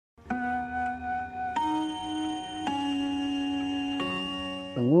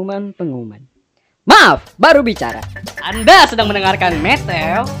pengumuman. Maaf, baru bicara. Anda sedang mendengarkan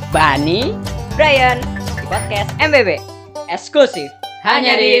Meteo, Bani, Bryan di podcast MBB. Eksklusif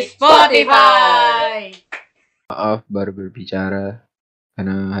hanya di Spotify. Maaf, baru berbicara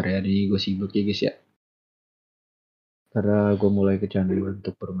karena hari-hari gue sibuk ya guys ya. Karena gue mulai kecanduan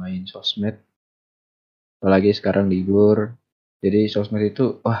untuk bermain sosmed. Apalagi sekarang libur. Jadi sosmed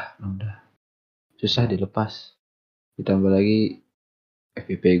itu, udah susah dilepas. Ditambah lagi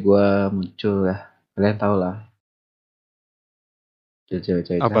FYP gue muncul lah. Kalian tau lah.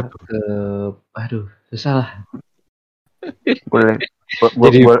 Cewek-cewek cakep. Aduh, susah lah.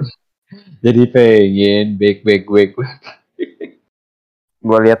 Jadi pengen back.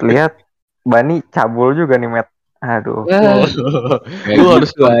 Gue lihat-lihat Bani cabul juga nih, Met. Aduh. Lu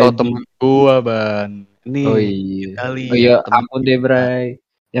harus pantau temen gua, Ban. Nih. Oh iya, ampun deh, Bray.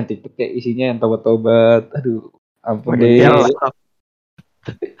 Yang TikTok kayak isinya yang tobat-tobat. Aduh, ampun deh.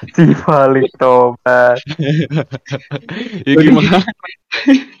 Si balik tobat. Ya gimana?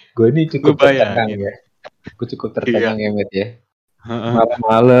 Gue ini cukup tertekan ya. Gue cukup tertekan ya, Met ya.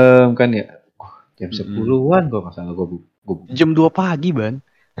 Malam-malam kan ya. Jam 10-an gue gak salah gue. Jam 2 pagi, Ban.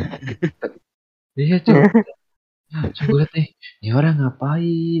 Iya, coba. Coba lihat nih, ini orang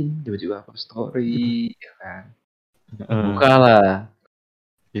ngapain? Tiba-tiba upload story, ya kan? Buka lah.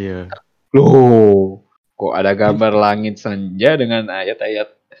 Iya. Loh, kok ada gambar langit senja dengan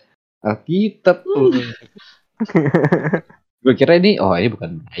ayat-ayat Alkitab? Gue kira ini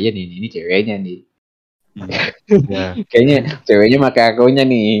bukan Bryan nih, ini ceweknya nih. Kayaknya ceweknya pakai akunnya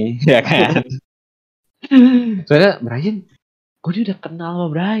nih, ya kan? Soalnya Bryan, kok dia udah kenal sama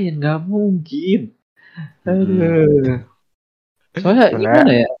Bryan? Gak mungkin. Aduh. Soalnya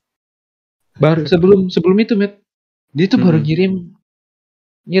gimana ya? Baru sebelum itu, Met. Dia tuh baru ngirim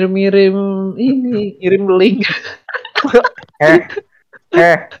link.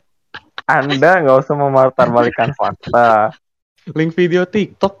 Anda nggak usah memutarbalikkan fakta. Link video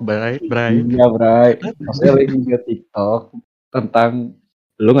TikTok, Bray. Iya, Bray. Maksudnya link video TikTok tentang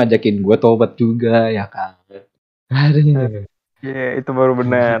lu ngajakin gue tobat juga, ya kan? Aduh. Iya, itu baru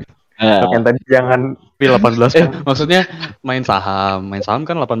benar. Yang tadi jangan 18 maksudnya main saham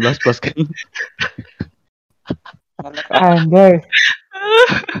kan 18 plus kan. Anjay.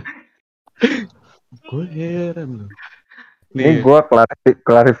 Gue heran loh. Ini gue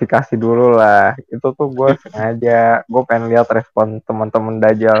klarifikasi dulu lah. Itu tuh gue sengaja, gue pengen lihat respon teman-teman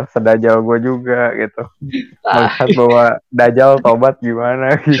Dajjal, sedajal gue juga gitu. Melihat bahwa Dajjal tobat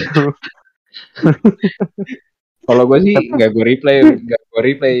gimana gitu. Kalau gue sih gak gue replay.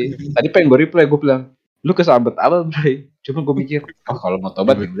 Tadi pengen gue replay, gue bilang, lu kesambet apa, Bray? Cuma gue mikir, kalau mau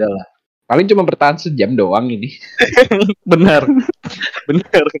tobat ya udahlah. Paling cuma bertahan sejam doang ini. Benar.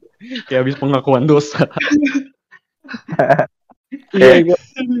 Kayak habis pengakuan dosa. Iya.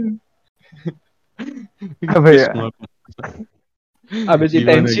 Apa ya?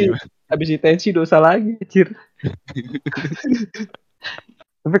 Habis intensi dosa lagi, anjir.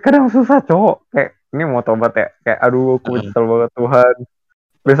 Tapi kadang susah, cowok. Kayak ini mau tobat ya, kayak aduh aku nyesel banget Tuhan.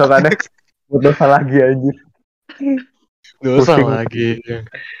 Besok ada dosa lagi anjir. Dosa lagi.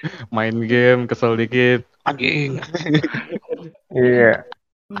 Main game kesel dikit. Anjing. Iya.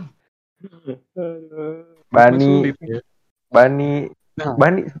 Bani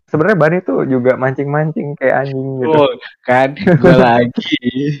sebenarnya Bani tuh juga mancing-mancing kayak anjing gitu. Oh, kan gue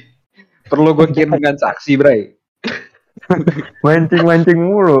lagi. Perlu gue kirimkan saksi, Bray. Mancing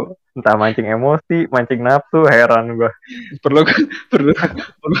mulu. Entah mancing emosi, mancing nafsu, heran gue. Perlu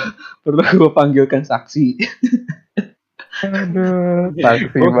gue panggilkan saksi. Aduh,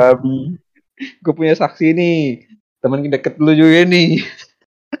 saksi babi. Gue punya saksi nih. Teman deket lu juga nih.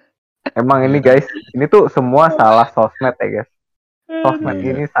 Emang ini guys, ini tuh semua salah sosmed ya guys. Sosmed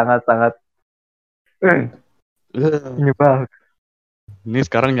ini sangat-sangat nyebal. Ini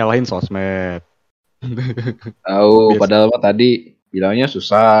sekarang nyalahin sosmed. Tahu, padahal tadi bilangnya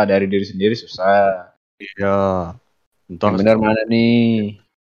susah, dari diri sendiri susah. Iya. Yang benar mana nih?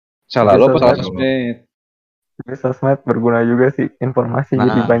 Salah lo apa salah sosmed? Jadi sosmed berguna juga sih, informasi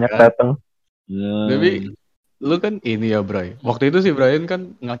jadi banyak datang. Tapi lu kan ini ya, Bray. Waktu itu si Bryan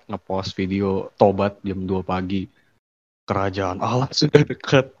kan nge-post video tobat jam 2 pagi. Kerajaan Allah sudah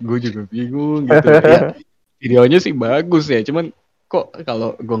dekat. Gue juga bingung gitu. Ya, videonya sih bagus ya, cuman kok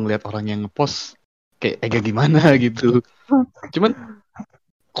kalau gue ngeliat orang yang nge-post kayak agak gimana gitu. Cuman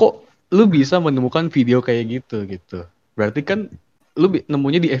kok lu bisa menemukan video kayak gitu. Berarti kan lu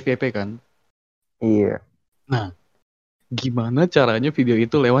nemunya di FYP kan? Iya. Nah, gimana caranya video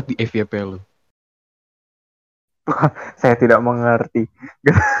itu lewat di FYP lu? Saya tidak mengerti.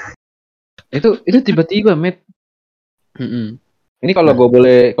 Itu tiba-tiba, Met. Ini kalau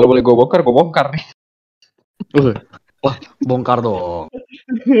boleh gue bongkar nih. Wah, bongkar dong.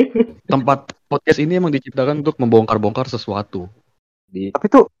 Tempat podcast ini emang diciptakan untuk membongkar-bongkar sesuatu. Tapi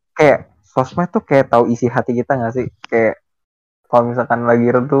tuh kayak sosmed tuh kayak tahu isi hati kita nggak sih? Kayak kalau misalkan lagi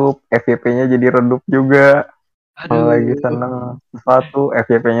redup, FYP-nya jadi redup juga. Kalau lagi seneng sesuatu,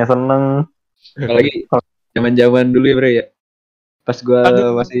 FYP-nya seneng. Apalagi zaman-zaman dulu ya, Bre ya. Pas gue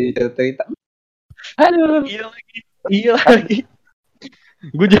masih cerita. Aduh. Iya lagi.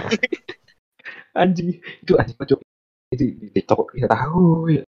 Gue jadi Anjing. Itu anjing coba. Itu di TikTok kita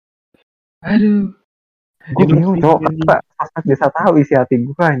tahu ya. Aduh. Gue bingung cowok kenapa sosmed bisa tahu isi hati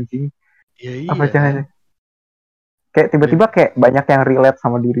gue anjing. iya. Apa jangan kayak tiba-tiba kayak banyak yang relate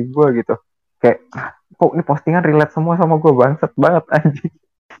sama diri gue gitu. Kayak kok ini postingan relate semua sama gue, bangsat banget anjing.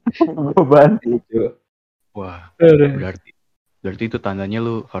 Gue banget. Wah, berarti itu tandanya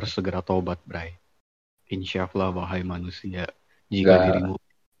lu harus segera tobat, Bray. Insyaallah wahai manusia, jika dirimu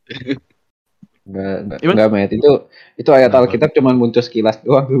Enggak, Met. Itu ayat Alkitab cuma muncul sekilas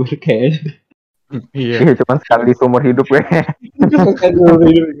doang dulu kayaknya. Iya, cuma sekali seumur hidup gue.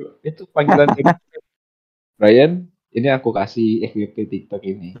 Itu panggilan Bryan, ini aku kasih FYP TikTok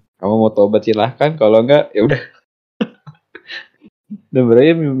ini. Kamu mau tobat silahkan, kalau enggak ya udah. Dan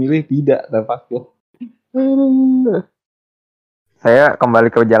Bryan memilih tidak tampaknya. Saya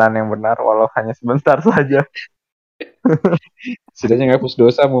kembali ke jalan yang benar walau hanya sebentar saja. Setidaknya ngapus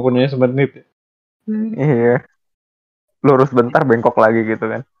dosa maupun hanya semenit. Iya. Lurus bentar bengkok lagi gitu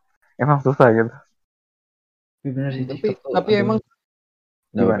kan. Emang susah gitu. Benar sih, tapi emang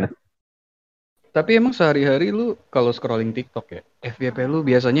Gimana? Tapi emang sehari-hari lu kalau scrolling TikTok ya, FYP lu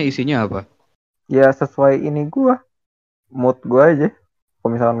biasanya isinya apa? Ya sesuai ini gue, mood gue aja.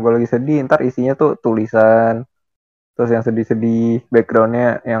 Kalau misalkan gue lagi sedih, ntar isinya tuh tulisan, terus yang sedih-sedih,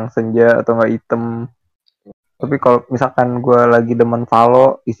 backgroundnya yang senja atau nggak hitam. Tapi kalau misalkan gue lagi demen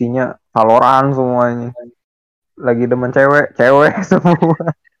Valo, isinya Valorant semuanya. Lagi demen cewek, cewek semua.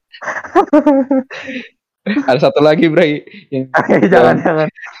 Ada satu lagi, Bray. Jangan.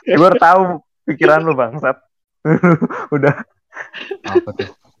 Gue tahu pikiran lu bangsat. Udah. Apa tuh?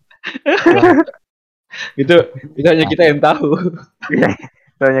 itu hanya kita yang tahu.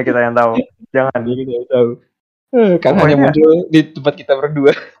 Itu hanya kita yang tahu. Jangan. Kita yang tahu. Kan hanya muncul di tempat kita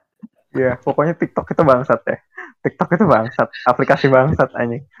berdua. Iya, pokoknya TikTok itu bangsat ya. TikTok itu bangsat, aplikasi bangsat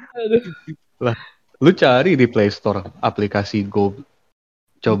anjing. Lah, lu cari di Play Store aplikasi Go.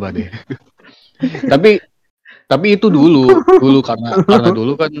 Coba deh. Tapi itu dulu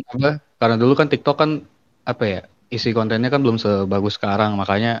karena dulu kan TikTok kan apa ya? Isi kontennya kan belum sebagus sekarang,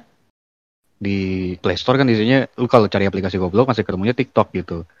 makanya di Play Store kan isinya lu kalau cari aplikasi goblok masih ketemunya TikTok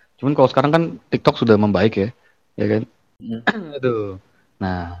gitu. Cuman kalau sekarang kan TikTok sudah membaik ya kan? Aduh.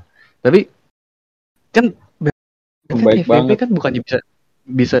 Nah, tapi kan Baik FYP banget. kan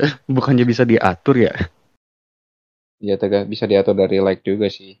bukannya bisa diatur ya? Ya, bisa diatur dari like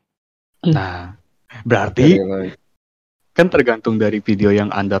juga sih. Nah, berarti kan tergantung dari video yang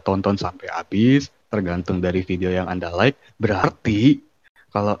Anda tonton sampai habis, tergantung dari video yang Anda like. Berarti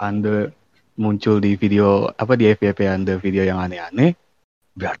kalau Anda muncul di video di FYP Anda video yang aneh-aneh,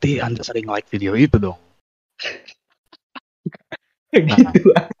 berarti Anda sering like video itu dong.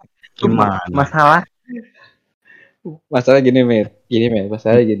 Gitu. Gimana? Masalah gini, Met.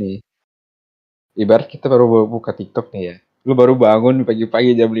 Masalah gini. Ibarat kita baru buka TikTok nih ya. Lu baru bangun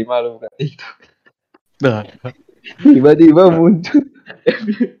pagi-pagi jam 5 lu buka TikTok. Nah, Tiba-tiba muncul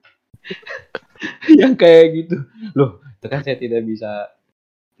yang kayak gitu. Loh, itu kan saya tidak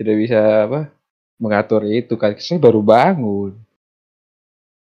bisa mengatur itu kan. Saya baru bangun.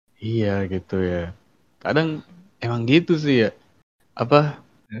 iya gitu ya. Kadang emang gitu sih ya.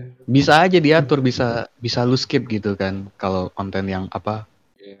 Bisa aja diatur, bisa lu skip gitu kan kalau konten yang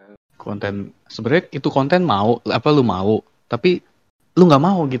konten sebenarnya itu konten lu mau tapi lu nggak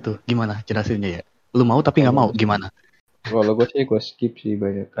mau gitu, gimana jelasinnya ya? Lu mau tapi nggak mau gimana? Kalau gue skip sih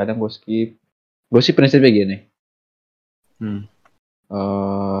banyak. Kadang gue skip. Gue sih prinsipnya gini.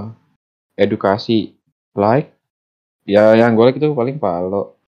 Edukasi like ya, yang gue like itu paling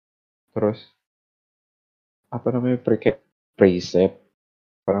follow. Terus preset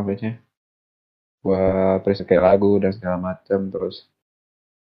buat preset kayak lagu dan segala macam. Terus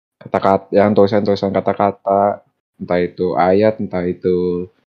kata-kata yang tulisan kata-kata, entah itu ayat, entah itu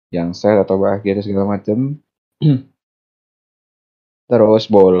yang set atau bahagia dan segala macam. Terus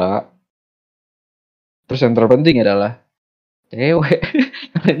bola. Terus yang terpenting adalah cewek.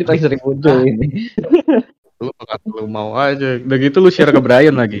 Ini paling sering muncul ini. Lu mau aja. Udah gitu lu share ke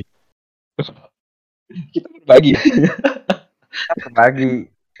Bryan lagi. Kita berbagi.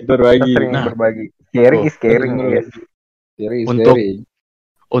 Kita sering berbagi. Sharing is caring, guys. Untuk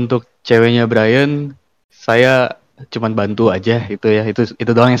untuk ceweknya Bryan, saya cuman bantu aja itu ya.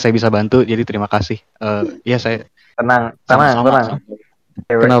 Itu doang yang saya bisa bantu. Jadi terima kasih. Ya saya Tenang, sama-sama.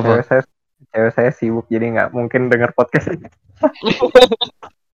 Kenapa? Cewek saya sibuk jadi nggak mungkin dengar podcast ini.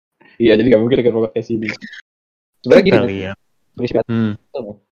 Iya, jadi nggak mungkin dengan podcast ini. Sebenarnya gini, Kita Met. lihat. Prinsip Hmm.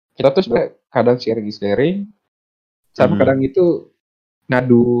 kita tuh sebenarnya kadang sharing, sama kadang itu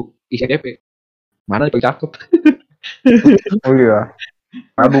ngadu isi DP. Mana yang paling cakep? Oh iya.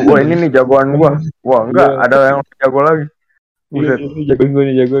 Aduh, wah ini nih jagoan gua. Wah, enggak, Iya. ada yang jago lagi. Buset,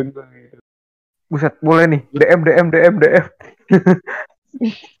 Ini jagoan gue. buset, boleh nih. DM.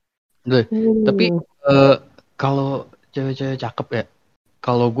 Tapi kalau cewek-cewek cakep ya,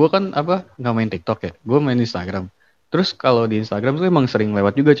 kalau gue kan nggak main TikTok ya, gue main Instagram. Terus kalau di Instagram tuh emang sering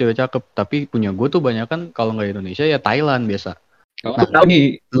lewat juga cewek cakep, tapi punya gue tuh banyak kan kalau nggak Indonesia ya Thailand biasa. Kalau aku tahu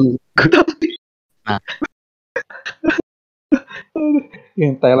nih, Nah,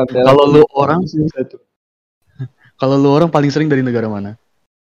 yang Thailand. kalau lu orang, kalau lu orang paling sering dari negara mana?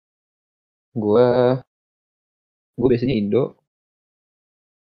 gue biasanya Indo,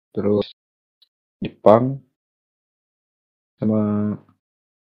 terus Jepang, sama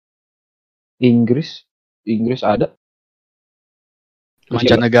Inggris ada. Terus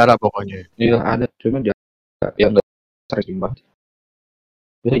Mancanegara pokoknya. ya ada, cuman ya nggak sering banget.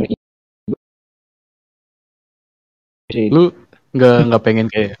 Biasanya Indo. Lu nggak pengen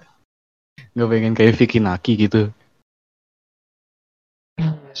kayak Vicky Naki gitu?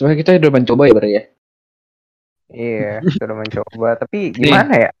 Sebenarnya kita udah mencoba ya, Bre ya. Iya, sudah mencoba. Tapi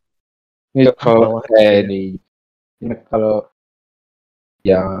gimana ya? Ini kalau kalau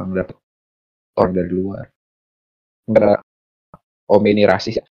yang dapat orang dari luar, nggak ini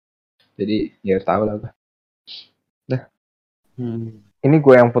rasis ya. Jadi ya tahu lah. Ini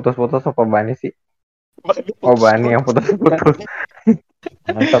gue yang putus-putus apa Bani sih? Oh, Bani yang putus-putus.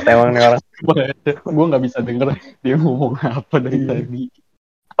 Mantap emang nih orang. Gue nggak bisa denger dia ngomong apa dari tadi.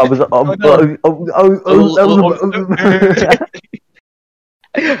 Back.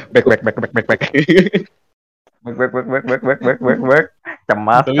 Back.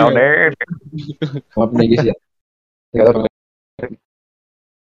 Cemas kau deh. Maaf nih guys ya. Nggak tahu.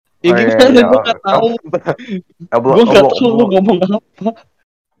 Ya gimana gue nggak tahu. Gue nggak tahu lu ngomong apa.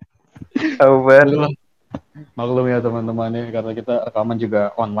 Maklum ya teman-temannya karena kita rekaman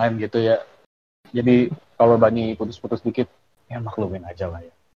juga online gitu ya. Jadi kalau Bani putus-putus dikit ya maklumin aja lah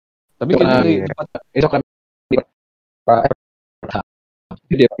ya. Tapi kita itu kan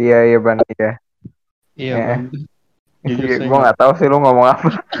Iya Bani ya. Iya Bang. Gue nggak tahu sih lu ngomong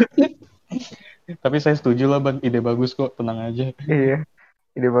apa. Tapi saya setuju lah Ban, ide bagus kok, tenang aja. Iya,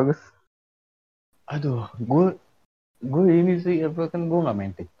 ide bagus. Aduh, gue ini sih kan gue nggak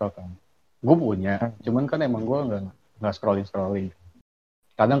main TikTok kan. Gue punya, cuman kan emang gue nggak scrolling.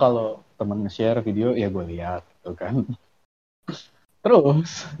 Kadang kalau temen nge-share video ya gue lihat gitu kan.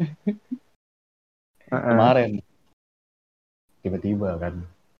 Terus kemarin tiba-tiba kan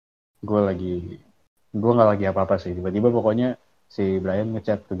gue nggak lagi apa-apa sih, tiba-tiba pokoknya si Bryan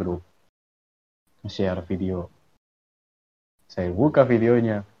ngechat ke grup, nge-share video. Saya buka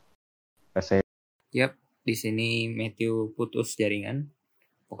videonya, saya di sini Matthew putus jaringan.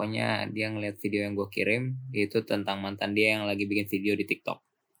 Pokoknya dia ngeliat video yang gue kirim, itu tentang mantan dia yang lagi bikin video di TikTok.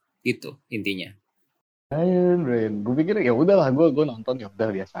 Itu intinya. Bryan, gue pikir ya udahlah gue nonton ya udah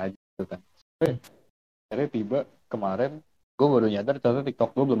biasa aja gitu kan. Akhirnya tiba kemarin gue baru nyadar ternyata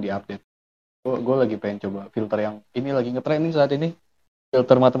TikTok gue belum diupdate. Gue lagi pengen coba filter yang ini lagi ngetren nih saat ini,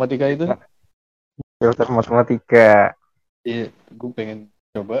 filter matematika itu. Filter matematika. Iya, gue pengen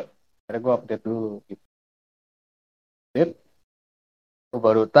coba. Akhirnya gue update dulu gitu. Gue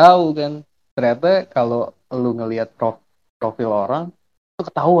baru tahu kan ternyata kalau lu ngelihat profil orang itu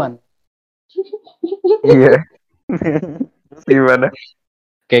ketahuan. Iya. Gimana?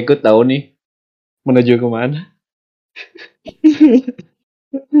 kayak gue tahu nih menuju kemana.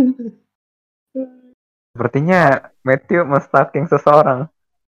 Sepertinya Matthew stalking seseorang.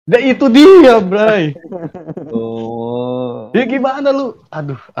 Nah itu dia, Bray. Oh. Dia gimana lu?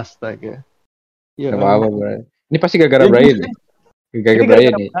 Aduh, astaga. Ya, apa-apa, Bray. Ini pasti gara-gara Bryan ya? Gara-gara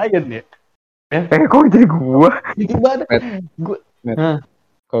Bryan nih. Bryan ya? Kok jadi gua? Gimana? Matt.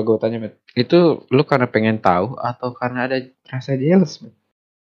 Kalau gue tanya, Matt, itu lu karena pengen tahu atau karena ada rasa jealous, Matt?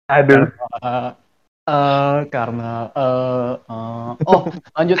 Aduh.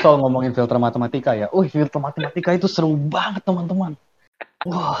 Lanjut soal ngomongin filter matematika ya. Filter matematika itu seru banget teman-teman.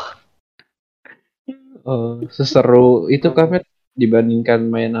 Wah. Seseru itu kan, Matt, dibandingkan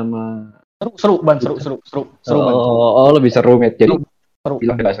main sama seru Ban. lebih seru, Matt. Jadi seru.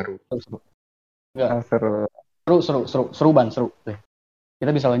 bilang nggak seru. Seru. Seru ban, seru.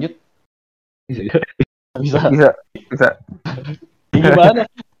 Kita bisa lanjut? Bisa. Bisa. Gimana?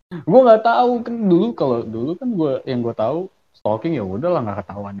 Gue nggak tahu kan dulu kan gue tahu stalking ya udah lah nggak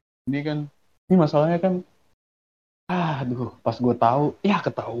ketahuan. Ini masalahnya kan, aduh pas gue tahu ya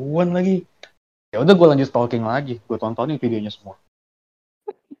ketahuan lagi. Ya udah gue lanjut stalking lagi, gue tontonin videonya semua.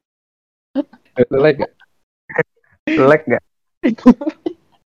 Like gak? Jelek gak?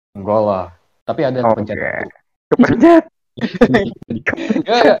 Enggak lah, tapi ada Oke. pencet. Kepencet.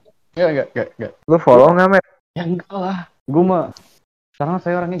 Enggak. Lu follow nggak, Met? Ya enggak lah, gue mah karena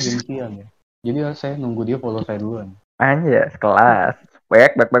saya orangnya gengsian ya. Jadi saya nunggu dia follow saya duluan. Anjir, sekelas.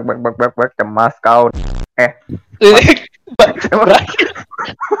 Back, cemas kau.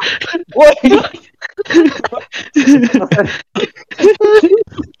 Woi,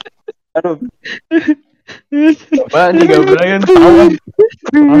 Aduh, Apaan nih gak Bryan?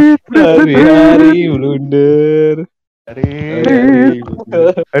 Hari-hari blunder. hari.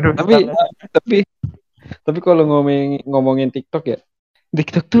 aduh. Tapi kalau ngomongin TikTok ya,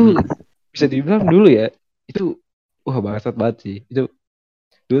 TikTok tuh bisa dibilang dulu ya, itu wah bangsat banget sih. Itu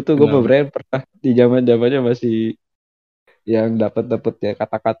dulu tuh gue sama Kenapa? Bryan pernah di zamannya masih yang dapat ya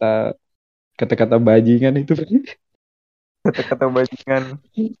kata-kata bajingan itu. Kata-kata bajingan.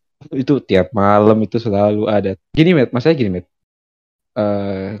 Itu tiap malam itu selalu ada. Gini Met, masalahnya gini Met.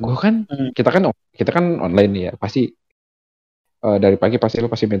 Gue kan kita kan online nih ya, pasti dari pagi pasti lo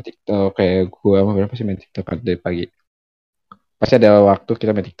pasti main TikTok, kayak gue sama Bryan pasti main TikTok kan dari pagi. Pasti ada waktu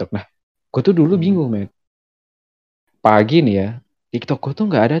kita main TikTok. Nah, gue tuh dulu bingung Met. Pagi nih ya, TikTok gue tuh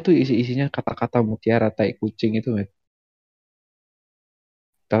nggak ada tuh isinya kata-kata mutiara, tai kucing itu Met.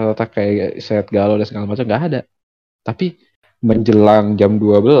 Kata-kata kayak set galau dan segala macam nggak ada. Tapi menjelang jam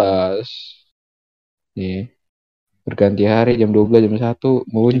 12 nih, berganti hari jam 12 jam 1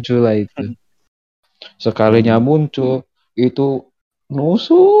 muncul lah itu. Sekalinya muncul itu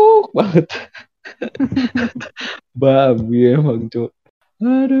nusuk banget. Babi emang Cuk.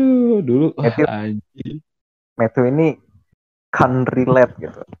 Aduh, dulu Matthew, anjing. Matthew ini can relate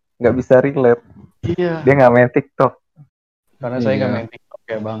gitu. Nggak bisa relate. Iya. Dia nggak main TikTok. Karena saya nggak Iya. main TikTok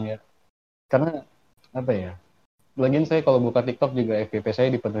ya bang ya. Karena apa ya? Lagian saya kalau buka TikTok juga FYP saya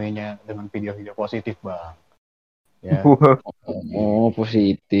dipenuhinya dengan video-video positif bang. Ya. Oh,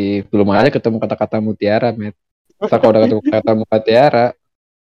 positif. Belum ada ketemu kata-kata mutiara, Met. Ntar kalau udah ketemu kata mutiara,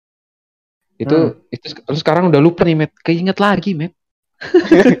 itu terus sekarang udah lupa nih, Met. Keinget lagi, Met.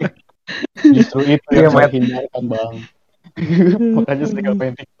 Justru itu Iya, yang saya Matt. hindarkan bang. Makanya saya nggak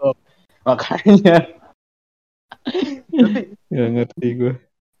main TikTok. Makanya. Tapi Gak ngerti gue.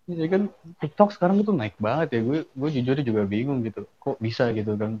 ya kan TikTok sekarang itu naik banget ya. Gue jujur juga bingung gitu. Kok bisa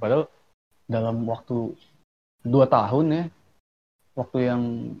gitu kan? Padahal dalam waktu 2 tahun ya, waktu yang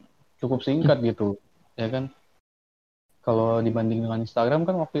cukup singkat gitu, ya kan? Kalau dibanding dengan Instagram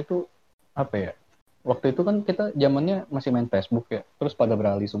kan waktu itu apa ya? Waktu itu kan kita zamannya masih main Facebook ya, terus pada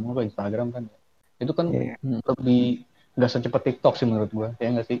beralih semua ke Instagram kan. Itu kan Iya. lebih nggak secepat TikTok sih menurut gue, ya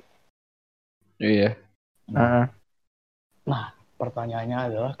nggak sih? Iya. Nah, pertanyaannya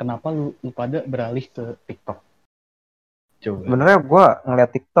adalah kenapa lu pada beralih ke TikTok? Coba. Sebenarnya gue ngeliat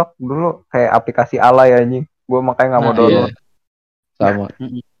TikTok dulu kayak aplikasi alay anjing. Gue makanya nggak mau download. Sama.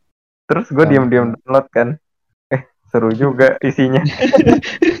 Terus gue Sama. diam-diam download kan. Seru juga isinya.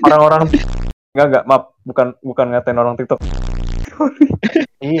 Orang-orang nggak maaf, bukan ngatain orang TikTok.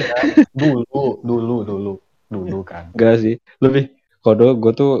 Iya, dulu kan. Enggak sih. Lebih kodo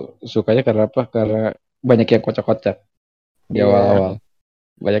gue tuh sukanya karena apa? Karena banyak yang kocak-kocak di Iya. awal-awal.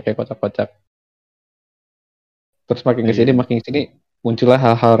 Banyak yang kocak-kocak. Terus makin kesini muncullah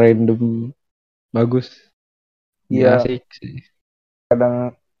hal-hal random bagus. Iya. Asik sih.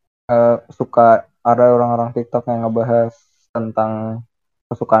 Kadang suka ada orang-orang TikTok yang ngebahas tentang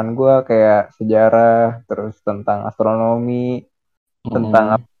kesukaan gue kayak sejarah, terus tentang astronomi,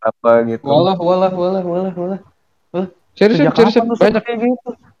 tentang apa gitu. Walah. Serius banyak. Kayak gitu?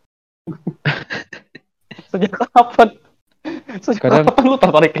 Sejak kapan? Kadang Lu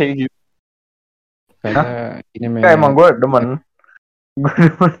tertarik kayak gitu? karena ini Emang gue demen.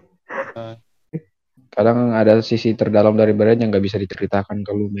 kadang ada sisi terdalam dari Bryan yang nggak bisa diceritakan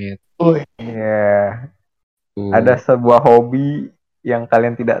ke lu, Met. Iya. Ada sebuah hobi yang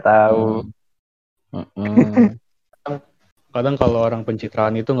kalian tidak tahu. Kadang kalau orang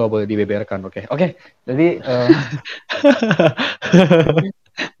pencitraan itu nggak boleh dibeberkan, oke? Jadi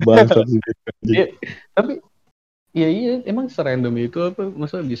Bangsat sih. tapi iya emang serandom itu apa?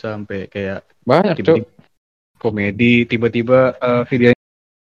 Masa bisa sampai kayak Banyak, Cok. tiba-tiba komedi, tiba-tiba video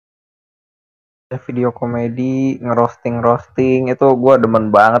Video komedi, ngerosting itu gue demen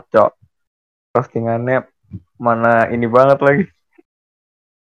banget, Cok. Roastingannya mana ini banget lagi.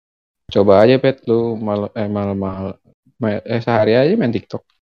 Coba aja Pet lu sehari aja main TikTok.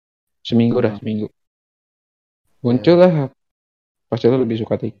 Seminggu dah, seminggu. Muncul lah. Pasti lu lebih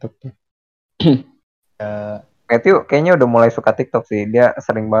suka TikTok tuh. Matthew kayaknya udah mulai suka TikTok sih. Dia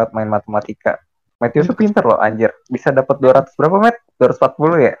sering banget main matematika. Matthew tuh pinter loh anjir. Bisa dapat 200 berapa, Matt?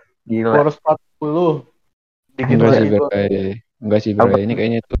 240 ya? Gila. 240. Dikit Enggak sih, lagi gua. Bray. Enggak sih, Bray. Ini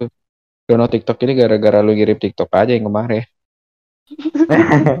kayaknya tuh download TikTok ini gara-gara lu ngirim TikTok aja yang kemarin.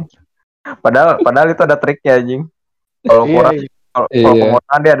 padahal itu ada triknya anjing. Kalau Iya, kurang iya. kalau Iya.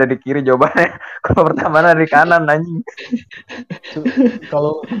 pengurangan dia ada di kiri jawabannya. Kalau pertama ada di kanan anjing.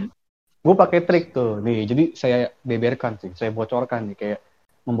 Kalau gue pakai trik tuh nih, jadi saya beberkan sih, saya bocorkan nih, kayak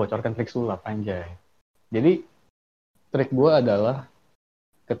membocorkan trik sulap anjay. Jadi trik gue adalah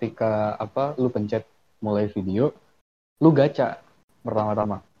ketika lu pencet mulai video, lu gacha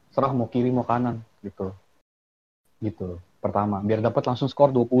pertama-tama, serah mau kiri mau kanan gitu pertama, biar dapat langsung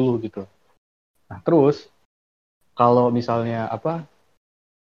skor 20 gitu. Nah terus kalau misalnya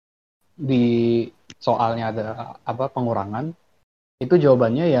di soalnya ada pengurangan, itu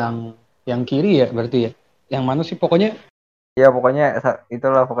jawabannya yang kiri ya berarti ya. Yang mana sih pokoknya? Ya pokoknya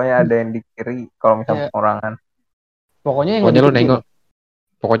itulah pokoknya ada yang di kiri kalau misalnya Ya, pengurangan. pokoknya yang Pokoknya lebih lu kecil.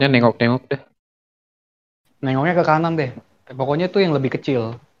 Pokoknya nengok-nengok deh. Nengoknya ke kanan deh. Pokoknya tuh yang lebih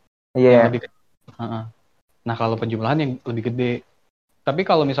kecil. Iya. Yang lebih kecil. Nah kalau penjumlahan yang lebih gede. Tapi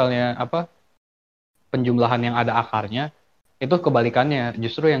kalau misalnya penjumlahan yang ada akarnya, itu kebalikannya.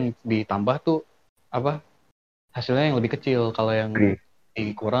 Justru yang ditambah tuh hasilnya yang lebih kecil. Kalau yang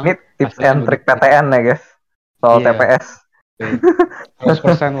dikurang, Ini tips hasilnya and yang trick lebih gede. PTN ya guys. Soal Iya. TPS.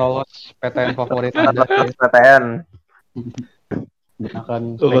 100% lolos PTN favorit Anda. PTN. Gunakan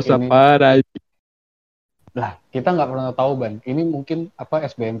Lu trik ini. parah. Lah, kita nggak pernah tahu, Ban. Ini mungkin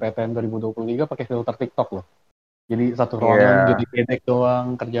SBMPTN 2023 pakai filter TikTok loh. Jadi satu ruangan jadi gedek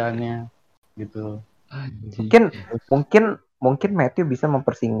doang kerjaannya gitu. Mungkin Matthew bisa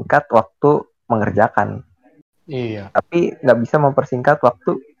mempersingkat waktu mengerjakan. Iya. Tapi nggak bisa mempersingkat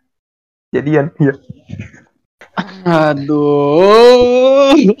waktu jadian. Iya.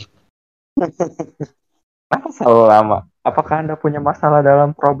 Aduh. Kenapa selalu lama? Apakah Anda punya masalah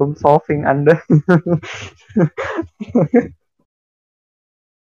dalam problem solving Anda?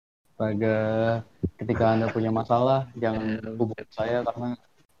 Astaga, ketika Anda punya masalah, jangan hubungi saya karena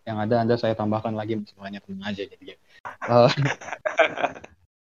yang ada Anda saya tambahkan lagi masalahnya, tenang aja jadi.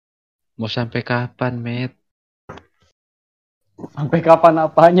 Mau sampai kapan, Met? Sampai kapan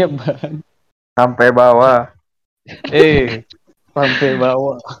apanya, Ban? Sampai bawah. Sampai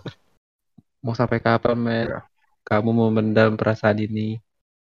bawah. Mau sampai kapan, Met? Kamu mau mendam perasaan ini?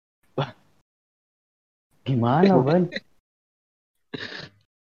 Gimana, Ban?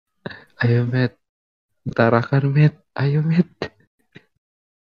 Ayo, Met. Utarakan, Met. Ayo, Met.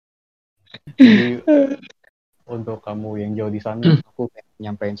 Jadi untuk kamu yang jauh di sana, aku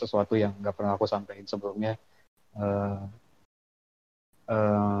nyampein sesuatu yang nggak pernah aku sampaikan sebelumnya.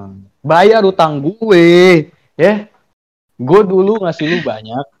 Bayar utang gue, ya. Gue dulu ngasih lu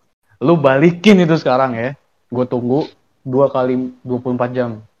banyak, lu balikin itu sekarang ya. Gue tunggu 2 kali 24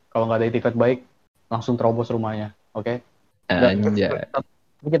 jam. Kalau nggak ada itikat baik, langsung terobos rumahnya, oke? Anjay.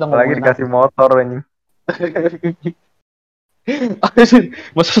 Kita Apalagi dikasih motor anjing.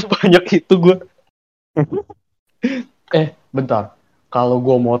 Masa sebanyak itu gue? Bentar. Kalau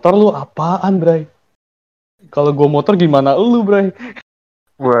gue motor lu apaan, Bray? Kalau gue motor gimana lu, Bray?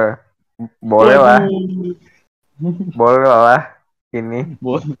 Wah, boleh lah. Boleh lah. Ini.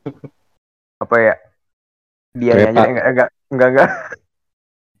 Apa ya? Dia aja enggak.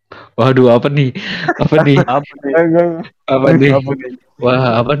 Waduh, apa nih?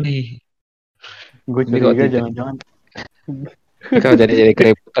 Wah, apa nih? Gue curiga jangan-jangan. Kalau jadi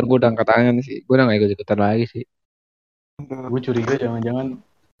keributan gue udah angkat tangan sih. Gue udah gak ikut-ikutan lagi sih. Gue curiga jangan-jangan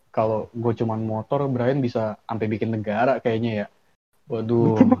kalau gue cuman motor, Bryan bisa sampai bikin negara kayaknya ya.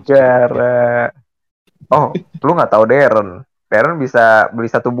 Waduh. Negara. Oh, lu nggak tahu Darren? Darren bisa beli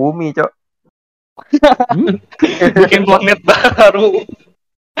 1 bumi, Cok. Bikin planet baru.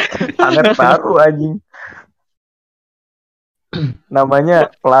 Planet baru anjing.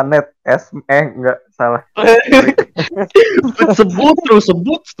 Namanya planet enggak salah.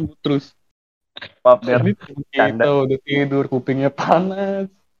 sebut terus. Maaf, Darren. Kita udah tidur, kupingnya panas.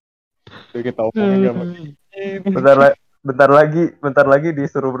 Udah kita omongin gak bentar lagi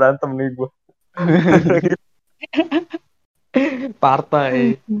disuruh berantem nih gue.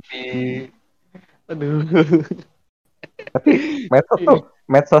 Partai. Aduh. Tapi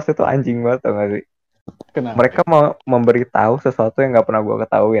medsos itu anjing banget tau gak sih? Kenapa? Mereka mau memberitahu sesuatu yang nggak pernah gue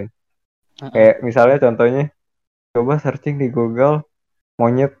ketahuin. Kayak misalnya contohnya Coba searching di Google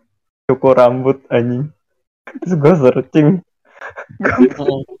monyet cukur rambut anjing. Terus gue searching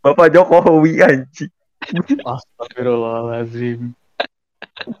Bapak Jokowi anjing. Astagfirullahaladzim.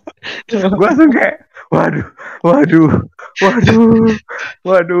 Gue langsung kayak waduh,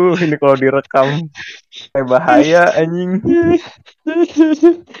 waduh, ini kalau direkam kayak bahaya anjing.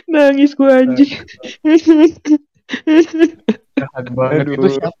 Nangis gue anjing. Jahat banget. Aduh. Itu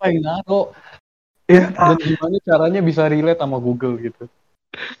siapa yang naro? Ya, Dan gimana caranya bisa relate sama Google gitu?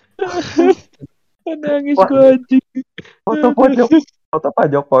 Nangis Wah. gue anjing. foto Pak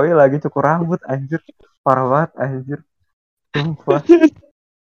Jokowi lagi cukur rambut anjir. Parah banget anjir. Sumpah.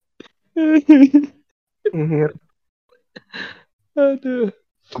 Ihir. Aduh.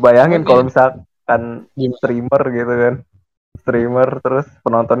 Bayangin Cuman kalau ya, misalkan gimana? streamer gitu kan. Streamer terus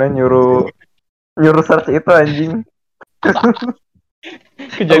penontonnya nyuruh search itu anjing.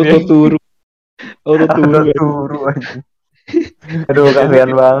 Auto turu. Auto turu. Udah turu anjing. Aduh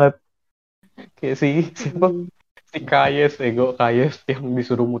kasihan banget. Kayak siapa? Si Kayes, Ego Kayes yang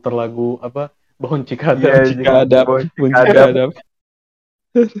disuruh muter lagu apa? Bahon Cikadam. Iya, anjing. Cikadap. Bon Cikadap.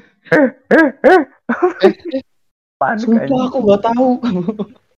 Panik Sumpah anjing. aku nggak tahu.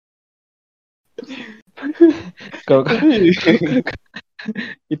 Kalau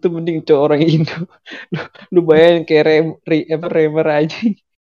itu mending cowok orang Indo. Lu bayangin kayak remer anjing.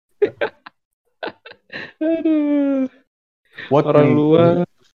 Aduh. What Orang nih? luar.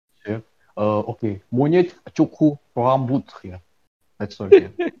 Oke, monyet cukur rambut ya. That's all ya.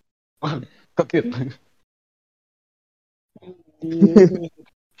 Kaget.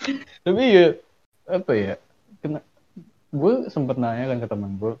 Tapi ya apa ya? Gue sempet nanya kan ke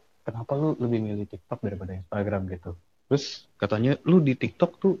teman gue, kenapa lu lebih milih TikTok daripada Instagram gitu? Terus katanya lu di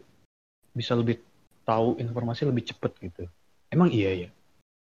TikTok tuh bisa lebih tahu informasi lebih cepet gitu. Emang iya ya?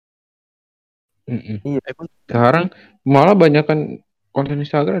 Iya. Emang Sekarang malah banyak kan konten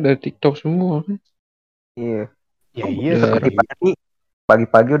Instagram dari TikTok semua kan. Iya. ya iya Dari- sih.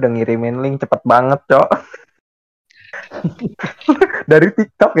 Pagi-pagi udah ngirimin link cepet banget, Cok. Dari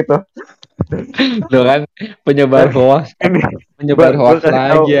TikTok gitu. Lo kan penyebar hoax, Ini penyebar gua hoax kasih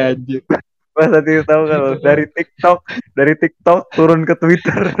tahu. lagi anjir. Mas tadi tahu kan lo, dari TikTok turun ke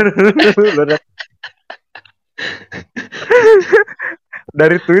Twitter.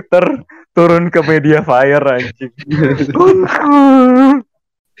 Dari Twitter turun ke Mediafire anjing.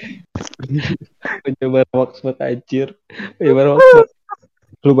 Penyebar hoax banget anjir. Penyebar hoax banget.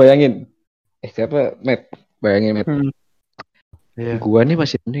 Lu bayangin. Siapa Matt? Bayangin Matt. Iya. Gua nih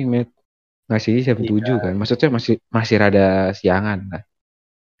masih mending Matt. Ngasih jam 7 kan. Maksudnya masih rada siangan lah.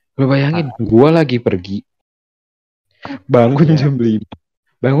 Lu bayangin, gua lagi pergi. Bangun jam 5.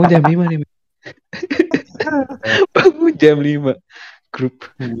 Bangun jam 5 nih. Matt. Bangun jam 5. Grup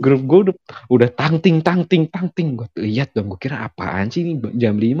gue udah tangting. Gue lihat dong, gue kira apaan sih ini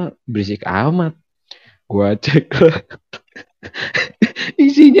jam 5 berisik amat. Gue cek lah.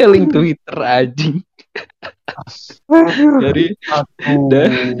 Isinya link Twitter anjing.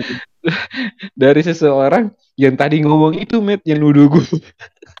 dari seseorang yang tadi ngomong itu Matt, yang nuduh gue.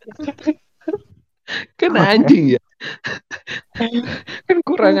 Kan anjing ya. Kan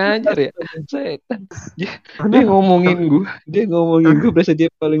kurang ajar ya. Setan. Dia ngomongin gue berasa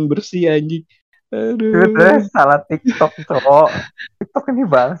dia paling bersih anjing. Aduh. Salah TikTok, Cok. TikTok ini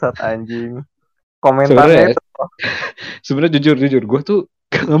bangsat anjing. Komentarnya itu. Sebenarnya jujur gue tuh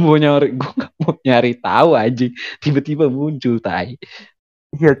gak mau nyari tahu anjing. Tiba-tiba muncul tai.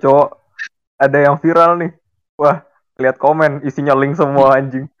 Iya, Cok. Ada yang viral nih. Wah, lihat komen isinya link semua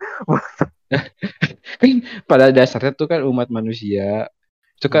anjing. Kan pada dasarnya tuh kan umat manusia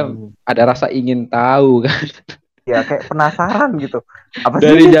itu kan ada rasa ingin tahu kan. Ya kayak penasaran gitu. Apa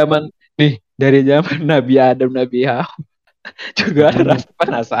dari sih? Dari zaman Nabi Adam, Nabi Hawa juga ada rasa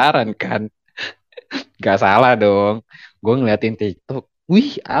penasaran kan. Gak salah dong. Gue ngeliatin TikTok.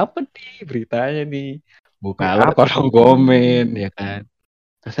 Wih, apa nih beritanya nih? Buka lah kolom komen ya kan.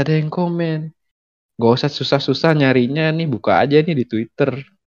 Terus ada yang komen. Gak usah susah-susah nyarinya nih, buka aja nih di Twitter.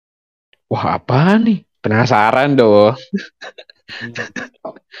 Wah, apa nih? Penasaran dong.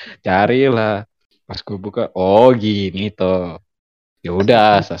 Carilah. Pas gue buka, oh gini toh. Ya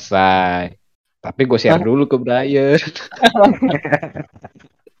udah selesai. Tapi gue share dulu ke Bryan.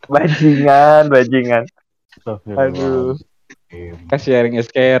 Bajingan. Aduh. Sharing is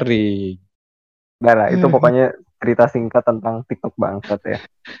caring. Enggak lah, itu pokoknya cerita singkat tentang TikTok bangsat ya.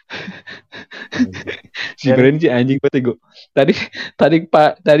 Si Bryan sih anjing banget gue.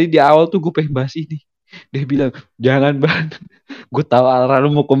 Tadi di awal tuh gue pengen bahas ini. Dia bilang, jangan banget. Gue tahu arah lu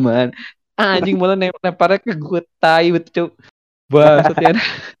mau kemana. Anjing malah lemparnya ke gue, tai betul. Bangsat ya.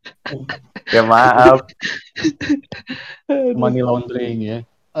 Ya maaf. Money laundering ya.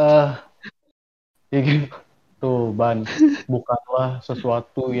 Ya gitu. Tuh, Ban, bukanlah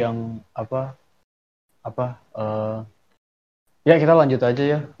sesuatu yang apa eh ya kita lanjut aja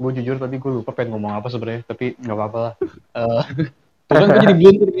ya. Gue jujur tadi gue lupa pengen ngomong apa sebenarnya, tapi nggak apa-apa lah. Eh, tuh kan gue jadi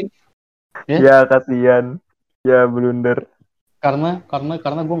blunder nih. Ya, Ya kasihan. Ya blunder. karena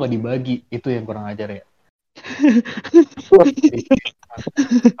gue nggak dibagi, itu yang kurang ajar ya. Jadi,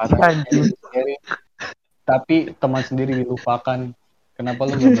 Si karena anjing. sendiri, tapi teman sendiri dilupakan. Kenapa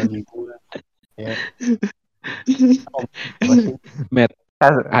lu nggak bagi gue? Ya, apa sih? Matt,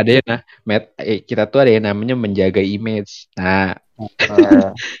 ada ya nah, Matt, kita tuh ada yang namanya menjaga image. Nah,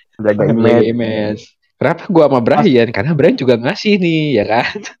 Jaga menjaga image. image. Kenapa gua sama Bryan? Karena Bryan juga ngasih nih, ya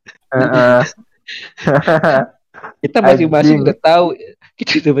kan? Heeh. Kita masing-masing Anjing. udah tahu.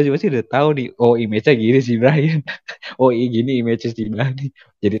 Kita udah masing-masing udah tahu nih. Oh, image-nya gini sih Bryan. Oh, gini image si Bryan.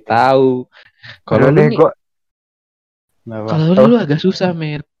 Jadi tahu. Kalau Aduh lu deh nih, gue. Kenapa? kalau lu agak susah,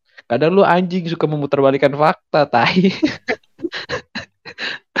 Matt. Kadang lu anjing suka memutarbalikkan fakta, tai.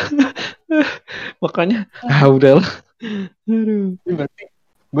 Makanya, udahlah. Aduh. Ini berarti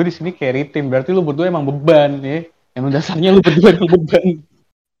gue di sini carry tim. Berarti lu berdua emang beban ya. Emang dasarnya lu berdua emang beban.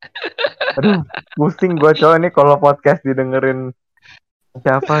 Aduh, pusing gue cowok nih kalau podcast didengerin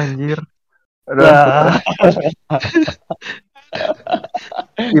siapa anjir. Aduh, Lah,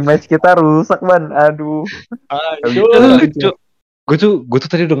 image kita rusak ban. Aduh. Gak bisa, hancur, gak bisa. hancur. Gue tuh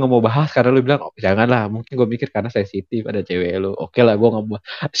tadi udah gak mau bahas karena lu bilang oh, janganlah, mungkin gue mikir karena sensitif ada cewek lu. Oke lah, gue gak mau.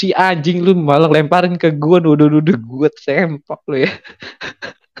 Si anjing lu malah lemparin ke gue, nuduh-nuduh gue sempak lu ya.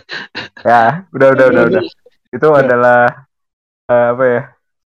 Ya, udah. Itu Udah, adalah apa ya?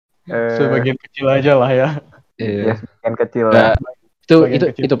 Eh, sebagian kecil aja lah ya. ya Iya. sebagian kecil Nggak, lah. itu Sebagian itu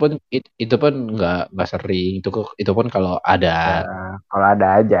kecil. itu pun itu pun nggak sering. Itu pun kalau ada, Ya, kalau ada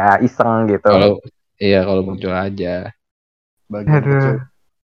aja iseng gitu. kalau iya kalau muncul aja. Bagian kecil Aduh.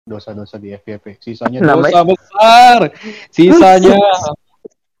 dosa-dosa di FYP. Sisanya Namanya dosa besar. Sisanya.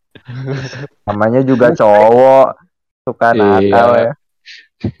 namanya juga cowok suka nakal Iya, ya.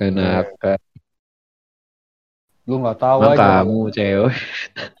 kenapa? Lu nggak tahu Emang aja kalau kamu cewek.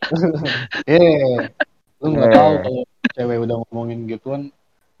 lu nggak tahu Eh, kalau cewek udah ngomongin gituan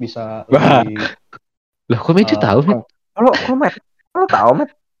bisa Wah, lebih loh kok Mecu tahu, Met? kok Met? Lo tahu Met?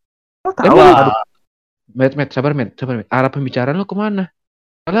 Lo tahu? Emang Aduh, Sabar, Met. Arah pembicaraan lo kemana?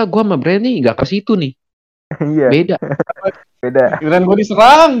 Karena gue sama Brand nih nggak ke situ nih. iya, Beda. beda. keren gue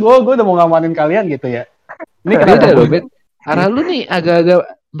diserang, gue udah mau ngamanin kalian gitu ya. Ini kenapa Beda loh, gue? Bet. Arah lu nih agak-agak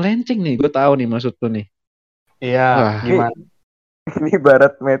melenceng nih. Gue tahu nih maksud lu nih. Iya, Wah, gimana? Ini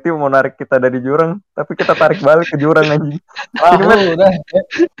barat Matthew mau narik kita dari jurang, tapi kita tarik balik ke jurang anjing. Wah, Ini Met, lu udah.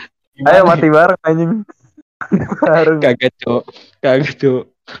 Gimana? ayo mati bareng anjing. Bareng. kaget, Cok. Kaget, Cok.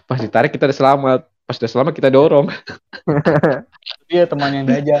 Pas ditarik kita udah selamat. Pas udah selamat kita dorong. Dia teman yang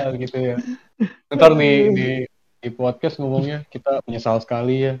dajal gitu ya. Ntar nih di podcast ngomongnya kita menyesal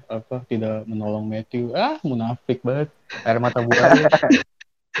sekali ya apa tidak menolong Matthew. Munafik banget. Air mata buaya.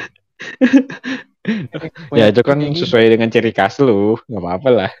 Ya Punya itu kan kayak gini. sesuai dengan ciri khas lu. Gak apa-apa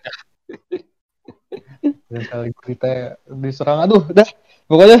lah. Dan kali kita diserang, aduh, dah.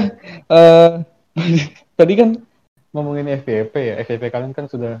 Pokoknya eh tadi kan ngomongin FYP ya. FYP kalian kan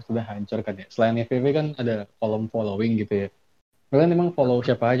sudah hancur kan ya. Selain FYP kan ada kolom following gitu ya. Kalian emang follow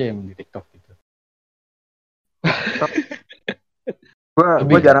siapa aja yang di TikTok gitu?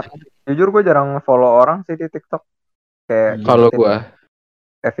 Gue jarang, jujur gue jarang follow orang sih di TikTok. Kayak Kalau ngikutin gue,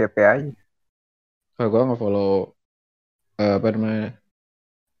 FYP aja. nggak follow apa namanya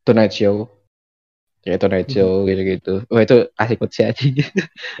Tonight Show. Kayak Tonight Show gitu-gitu. Wah itu asik banget sih anjing.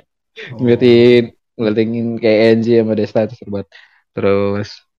 ngeliatin kayak Angie sama Desta itu seru banget. Terus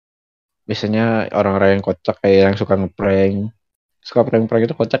biasanya orang-orang yang kocak kayak yang suka prank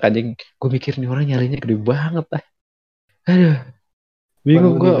itu kocak anjing. Gue mikir nih orang nyalinya gede banget lah. Aduh,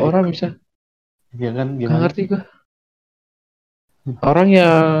 bingung gue orang bisa. Iya kan, Gak gimana? ngerti gue. Orang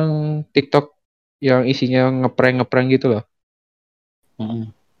yang TikTok yang isinya ngeprank gitu loh. Mm-mm.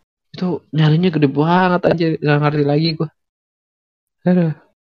 Itu nyalinya gede banget aja. Gak ngerti lagi gue. Aduh.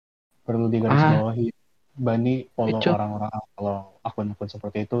 Perlu digarisbawahi. Bani follow orang-orang, kalau akun-akun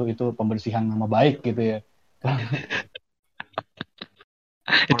seperti itu pembersihan nama baik gitu ya.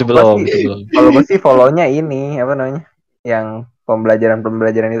 Itu belum. Kalau gue sih follownya ini apa namanya? Yang pembelajaran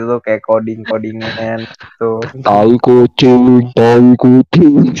itu tuh kayak codingan tuh. Tahu kucing.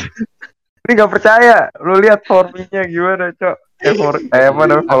 Ini gak percaya, lu lihat formnya gimana cok? Apa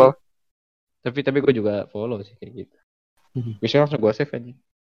namanya follow? Tapi gue juga follow sih kayak gitu. Biasanya langsung gue save aja.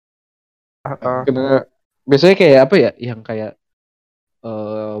 Karena biasanya kayak apa ya? Yang kayak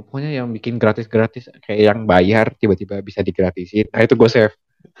pokoknya yang bikin gratis-gratis kayak yang bayar tiba-tiba bisa digratisin. Nah itu gue save.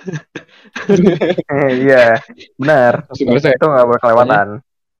 Iya, benar. Langsung gue save. Itu nggak boleh kelewatan.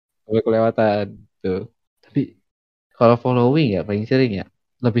 Gue kelewatan tuh. Tapi kalau following ya paling sering ya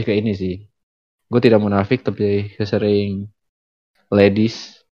lebih ke ini sih. Gue tidak munafik tapi sering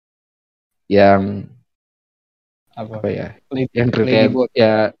ladies yang apa ya? Yang kriteria Lady boy.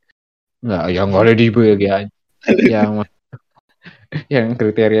 ya nggak lady boy ya. Yang yang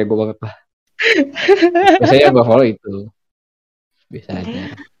kriteria gue banget lah. Biasanya yang gue follow itu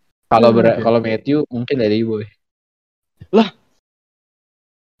biasanya. Kalau Matthew mungkin lady boy.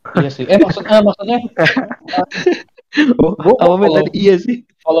 Iya sih. Maksudnya Oh, gue apa Matt tadi? Iya sih.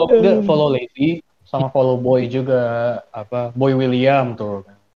 follow Lady sama follow Boy juga, apa Boy William tuh.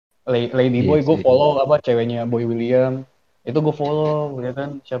 Lady Iya Boy gue sih. follow apa ceweknya Boy William. Itu gue follow, ya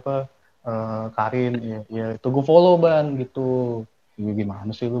kan siapa Karin, ya itu gue follow ban gitu.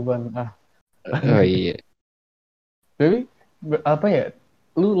 Gimana sih lu ban? Oh iya. Tapi apa ya?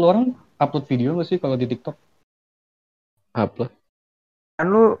 Lu orang upload video nggak sih kalau di TikTok? Upload.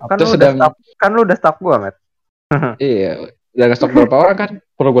 Terus sedang Kan lu udah staff gua, Met. iya, udah nge-stok berapa orang kan?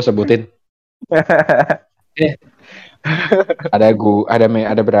 Perlu gue sebutin. Ada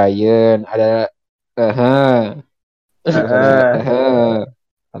Bryan, ada terus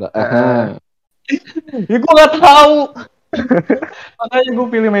ada Ya gue nggak tahu. Makanya gue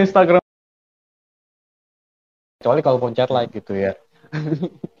pilih main Instagram. Kecuali kalau chat like gitu ya.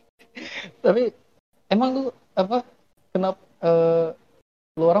 Tapi emang lu apa? Kenapa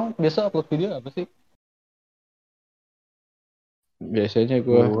lu orang biasa upload video apa sih? biasanya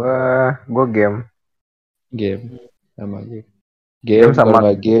gue Gua game. game sama game. Game Game sama kalau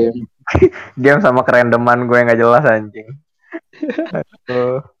nggak game, game sama kerandoman gue yang gak jelas anjing.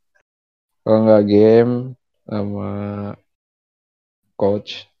 Tuh. kalau nggak game sama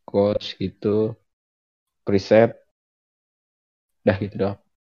coach gitu, preset, dah gitu doang.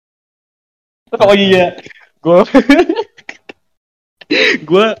 Oh iya, gue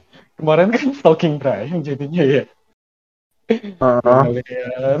gue kemarin kan stalking Bryan jadinya ya. Gue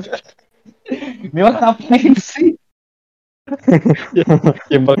ngeliat, ini orang ngapain sih?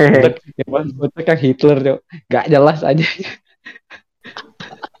 Yang paling kocak yang Hitler tuh, nggak jelas aja.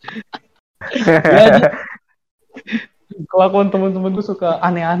 Ya aja. Kelakuan temen-temen gue suka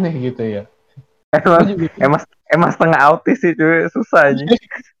aneh-aneh gitu ya. emang setengah autis sih cuy, susah aja.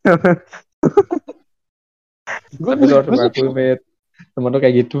 Tapi lo harus ngaku, Met. Temen lo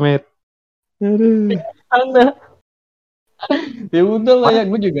kayak gitu, Met. Aduh. Anda. Ya udah lah ya,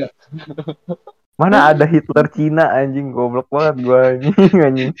 gue juga. Mana ada Hitler Cina anjing, goblok banget gue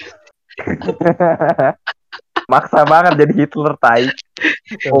anjing. Maksa banget jadi Hitler tai.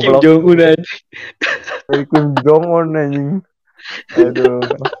 Kim Jong Un aja. Dari Kim Jong Un anjing. Aduh.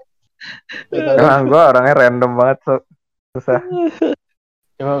 Emang gue orangnya random banget, susah.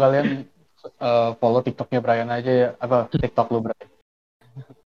 Coba kalian follow TikToknya Bryan aja ya. Apa TikTok lu Bryan?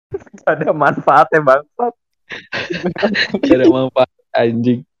 Ada manfaatnya bangsat. Gak ada manfaat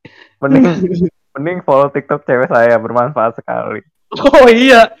anjing. Mending follow TikTok cewek saya, bermanfaat sekali. Oh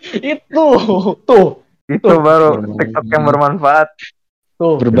iya, itu tuh. Itu baru TikTok yang bermanfaat.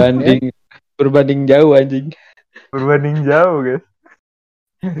 Tuh. Berbanding jauh anjing. Berbanding jauh, guys.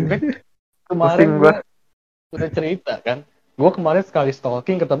 Kemarin gue udah cerita kan. Gue kemarin sekali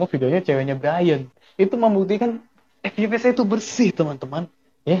stalking ketemu videonya ceweknya Bryan. Itu membuktikan FYP saya itu bersih, teman-teman.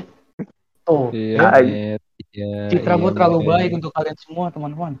 Ya. Tuh. Iya, Citra gue terlalu baik untuk kalian semua,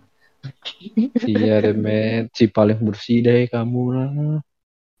 teman-teman. Iya deh, Met. Si paling bersih deh kamu lah.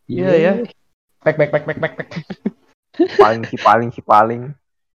 Iya ya. Pek. Paling.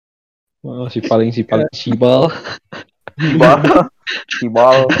 Oh, si paling sibal.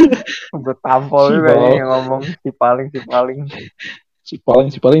 Sibal. Bertampol juga ini yang ngomong si paling. Si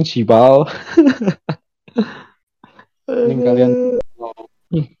paling sibal. Ini kalian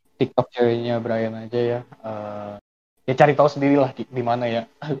TikTok ceweknya Bryan aja ya. Ya cari tahu sendirilah di mana ya.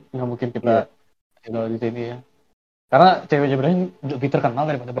 Nggak mungkin kita di sini ya. Karena ceweknya Bryan lebih terkenal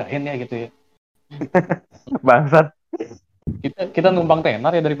daripada Bryan ya gitu ya. Bangsat. Kita numpang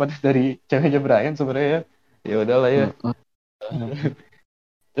tenar ya daripada dari ceweknya Bryan sebenarnya. Ya udahlah ya.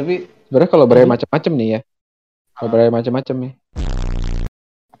 Tapi sebenarnya kalau Bryan macam-macam nih ya. Kalau Bryan macam-macam nih.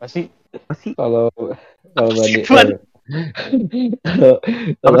 Apa sih? Kalau Bryan.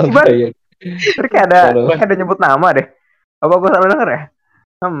 Kalau Bryan. Terus kayak ada nyebut nama deh. Apa gue salah denger ya?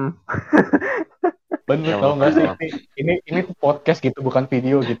 Bener tau nggak sih? Ini tuh podcast gitu, bukan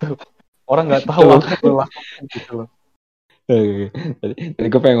video gitu. Orang nggak tahu apa yang gue lakukan gitu loh. Tadi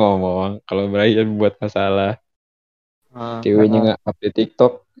gue pengen ngomong kalau Bryan buat masalah Ceweknya nggak update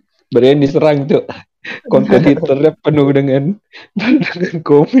TikTok. Bryan diserang tuh. Konten Hitlernya penuh dengan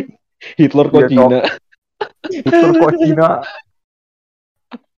komen Hitler kok Iya, Cina. Hitler kok Cina.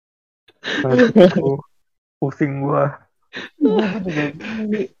 Aduh, pusing gua. Gue juga bingung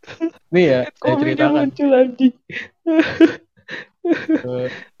nih. Nih ya, saya Komennya ceritakan. muncul anjing.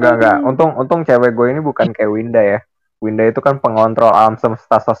 Enggak. Untung cewek gue ini bukan kayak Winda ya. Winda itu kan pengontrol alam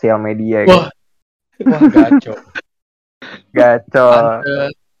semesta sosial media gitu. Wah gacor. Gacor.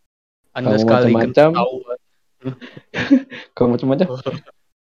 Anda Kamu sekali macam-macam. ketahuan. Kamu macam-macam.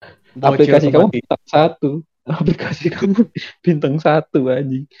 Bocil Aplikasi kamu kematian. bintang 1. Aplikasi kamu bintang 1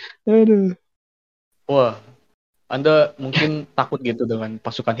 anjing. Aduh. Wah, Anda mungkin takut gitu dengan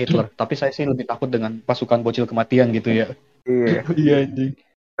pasukan Hitler, tapi saya sih lebih takut dengan pasukan bocil kematian gitu ya. Iya, Iya anjing.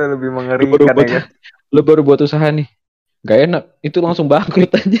 itu lebih Lu baru mengerikan buat ya kan. lu baru buat usaha nih. Gak enak. Itu langsung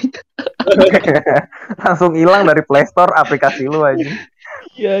bangkrut anjing. Langsung hilang dari Play Store aplikasi lu anjing.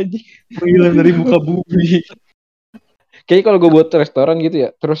 Iya anjing. Menghilang dari muka bumi. Kayaknya kalau gue buat restoran gitu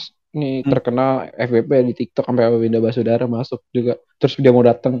ya, terus nih terkenal FBP di TikTok sampai Winda Basudara masuk juga, terus dia mau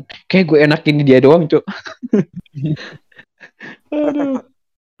datang, kayak gue enakin dia doang cuk. Aduh.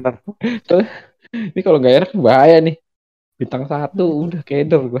 Soalnya, ini kalau nggak enak bahaya nih, bintang 1 udah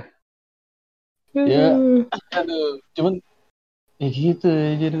kedor gue. Ya, aduh, cuman ya gitu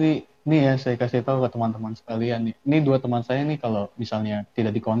ya. Jadi nih ya saya kasih tahu ke teman-teman sekalian nih. Ini 2 teman saya nih kalau misalnya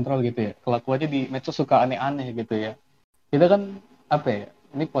tidak dikontrol gitu ya, kelakuannya di medsos suka aneh-aneh gitu ya. Kita kan apa ya?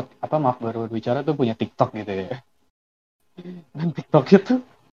 Ini maaf baru berbicara tuh punya TikTok gitu ya. Dan TikToknya tuh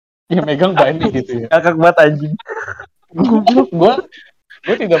yang megang Bani gitu ya. Kakak banget anjing.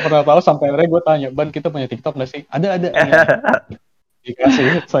 Gue tidak pernah tahu sampai akhirnya gue tanya, Ban kita punya TikTok nggak sih? Ada ini ada.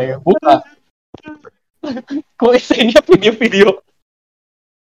 Dikasih saya buka. Kok isinya video-video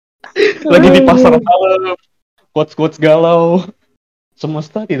lagi di pasar malam, quotes galau.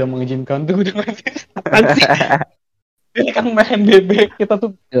 Semesta tidak mengizinkan tuh dengan apaan sih? Ini kan main bebek kita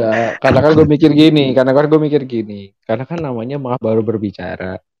tuh. Ya, karena kan gue mikir gini, karena kan namanya maaf baru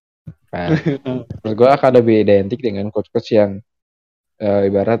berbicara. Kan. Terus gue akan lebih identik dengan coach-coach yang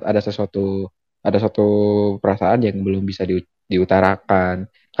ibarat ada satu perasaan yang belum bisa diutarakan.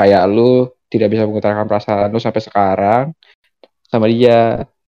 Kayak lu tidak bisa mengutarakan perasaan lu sampai sekarang sama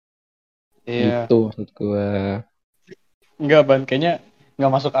dia. Iya. Itu maksud gue. Enggak, Ban, kayaknya nggak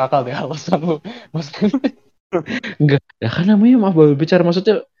masuk akal deh alasan lu. Maksudnya Enggak, ya kan namanya maaf baru bicara,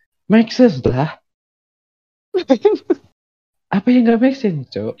 maksudnya make sense lah. Apa yang nggak make sense,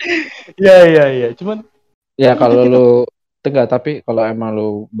 Cok? iya. Cuman Ya kalau kita lu enggak, tapi kalau emang lu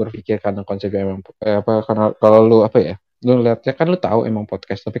berpikir karena konsepnya emang karena kalau lu apa ya? Lu lihatnya kan lu tahu emang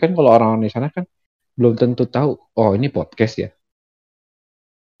podcast, tapi kan kalau orang-orang di sana kan belum tentu tahu, oh ini podcast ya.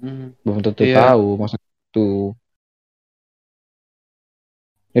 Belum tentu iya. tahu maksud itu.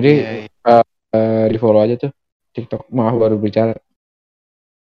 Jadi Iya. di follow aja tuh TikTok maaf baru bicara.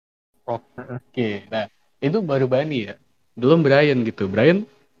 Oke, nah itu baru Bani ya. Belum Bryan gitu. Bryan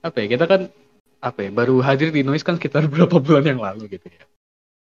apa ya? Kita kan apa ya? Baru hadir di Noise kan sekitar berapa bulan yang lalu gitu ya.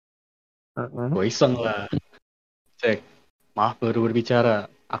 Gue iseng lah. Cek. Maaf baru berbicara.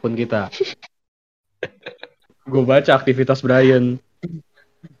 Akun kita. Gue baca aktivitas Bryan.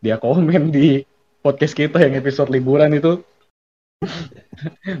 Dia komen di podcast kita yang episode liburan itu.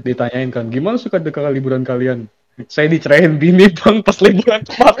 Ditanyain kan, gimana suka dekat liburan kalian? Saya dicerahin bini bang pas liburan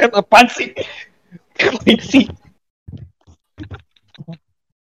kemarin. Apaan sih? Apaan sih?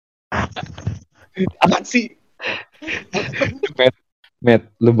 Apaan sih? Matt,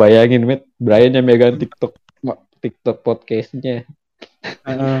 lu bayangin Matt, Bryan yang megang TikTok podcastnya.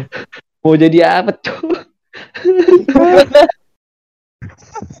 Mau jadi apa tuh?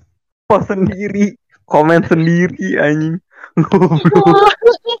 Post sendiri, komen sendiri anjing.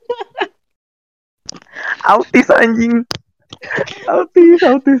 Autis anjing.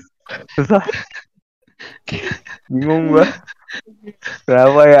 Autis. Susah. Bingung gua.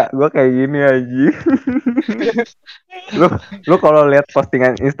 Kenapa ya? Gua kayak gini anjing. Lu kalau lihat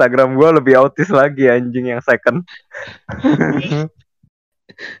postingan Instagram gua lebih autis lagi anjing yang second.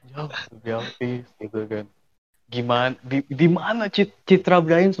 Jauh lebih autis gitu kan. Gimana di mana citra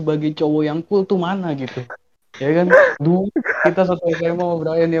Bryan sebagai cowok yang cool tuh mana gitu. Ya kan dulu kita satu SMA sama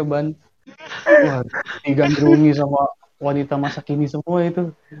Bryan ya Ban. Wah, digandrungi sama wanita masa kini semua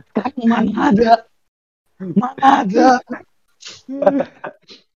itu. Kan mana ada.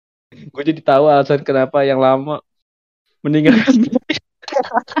 Gue jadi tahu alasan kenapa yang lama meninggalkan.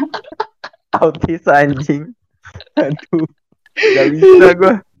 Autis anjing. Aduh. Gak bisa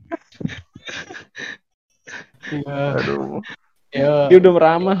gua. Ya, Aduh. ya. Dia udah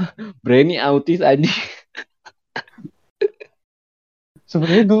meramal. Bryan autis anjing.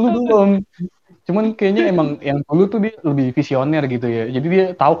 Sebenarnya dulu belum. Cuman kayaknya emang yang dulu tuh dia lebih visioner gitu ya. Jadi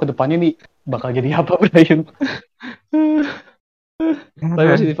dia tahu ke depannya nih bakal jadi apa Brian. Tapi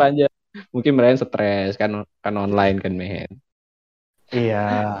masih dipanjang. Mungkin Brian stres kan online kan men.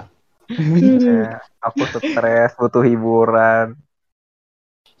 Iya. Ya, aku stres, butuh hiburan.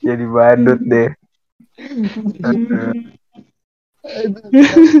 Jadi badut deh. Aduh.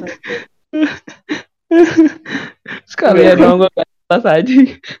 Sekalian nongol ke atas aja.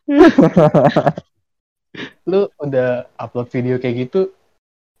 Lu udah upload video kayak gitu,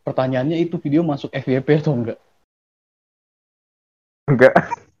 pertanyaannya itu video masuk FYP atau enggak? Enggak.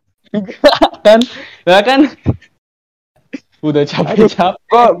 Kan? Ya kan? Udah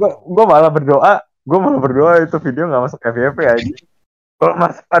capek-capek. Gue malah berdoa itu video nggak masuk FYP aja. Kalau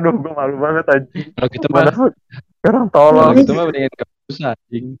masuk, aduh gue malu banget aja. Kalau kita Mana mah, sekarang kalau tolong. gitu mah mendingan gak usah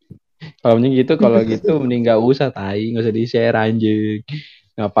anjing. Kalau gitu mending gak usah tai, nggak usah di share anjing.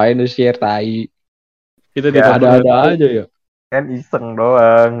 Ngapain lu share tai? Kita Ya, tidak pernah Ada-ada tahu aja ya. kan iseng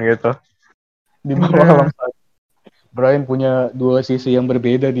doang gitu. di bawah alam sana. Brian punya dua sisi yang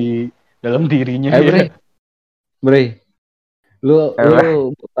berbeda di dalam dirinya Ayo ya. Bre, lu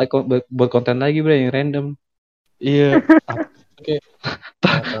Ayolah. buat konten lagi bre yang random. Iya. Oke.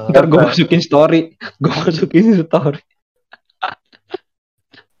 Ntar gue masukin story.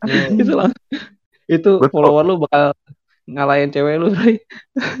 Itu lah. Itu Betul. follower lu bakal ngalahin cewek lu bre.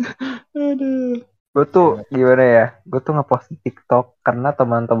 Aduh. Gue tuh gimana ya? Gue tuh ngepost di TikTok karena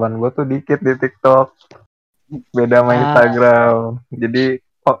teman-teman gue tuh dikit di TikTok. Beda sama Instagram. Jadi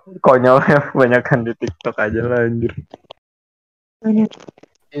konyolnya kebanyakan di TikTok aja lah anjir.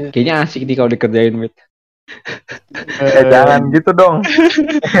 Kayaknya asik nih kalau dikerjain mit. Jangan gitu dong.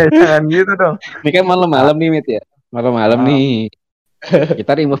 Jangan gitu dong. Ini kan malam-malam nih mit ya. Malam-malam nih.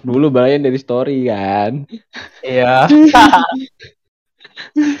 Kita remove dulu Bryan dari story kan. Iya.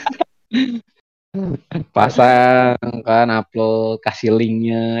 Pasang kan, upload, kasih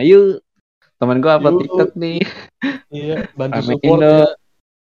linknya. Yuk, temen gue upload Yuk. TikTok nih. Iya, bantu Ramein support dong. ya.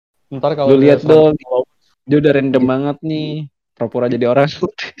 Ntar kalau Lu lihat dong, follow, dia udah random banget nih. Pura-pura jadi orang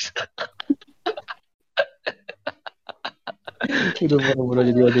sukses. udah pura-pura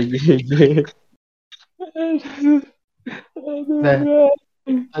jadi ODGJ. Nah,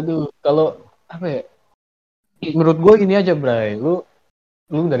 aduh, kalau apa ya? Menurut gue ini aja, Bray. Lu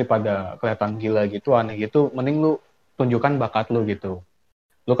daripada kelihatan gila gitu, aneh gitu, mending lu tunjukkan bakat lu gitu.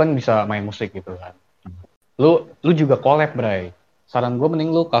 Lu kan bisa main musik gitu kan. Lu juga collab, Bray. Saran gue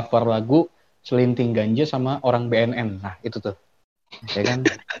mending lu cover lagu Selinting Ganja sama orang BNN. Nah, itu tuh. Ya kan?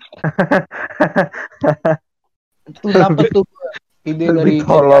 Itu dapet tuh ide dari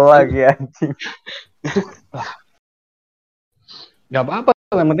Tolol lagi anjing. itu nggak apa-apa,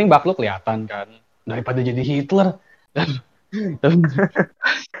 yang penting bak lu kelihatan kan daripada jadi Hitler. Nah,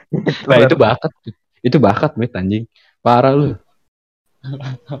 itu bakat mit anjing. Parah lu.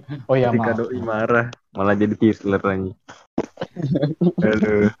 Oh ya, Ketika maaf. doi marah malah jadi Hitler anjing.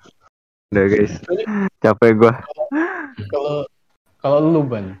 Aduh. Udah guys, capek gua. Kalau lu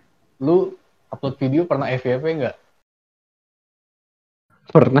Ban, lu upload video pernah FYP nggak?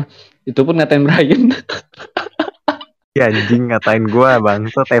 Pernah. Itu pun ngatain Bryan. Ya anjing ngatain gua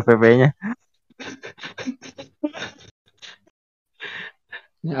bangsat TVP-nya.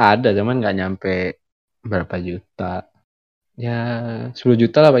 Ada, cuman nggak nyampe berapa juta. Ya, 10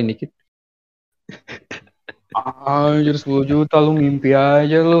 juta lah paling dikit. Anjir 10 juta lu mimpi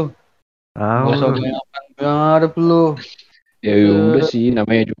aja lu. Gak usah ngarep lu. Ya udah sih,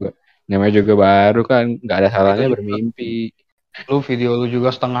 namanya juga baru kan, nggak ada salahnya bermimpi. Lu video lu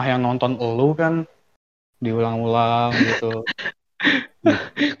juga setengah yang nonton lu kan diulang-ulang gitu.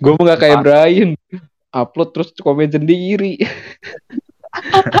 Gue mah nggak kayak Bryan, upload terus komen sendiri.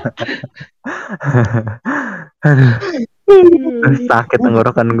 Aduh. Sakit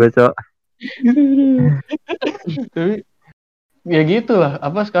tenggorokan gue, Cok. Tapi ya gitulah,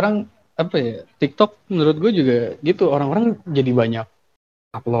 apa sekarang apa ya? TikTok menurut gue juga gitu, orang-orang jadi banyak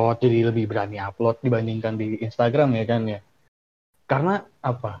upload, jadi lebih berani upload dibandingkan di Instagram ya kan ya. Karena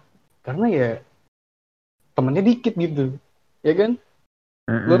apa? Karena ya temennya dikit gitu. Ya kan?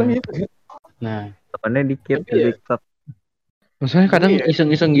 Lu orang gitu kan? Nah, temennya dikit di TikTok. Maksudnya kadang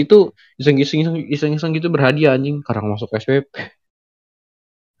iseng-iseng gitu berhadiah anjing, kadang masuk SWP.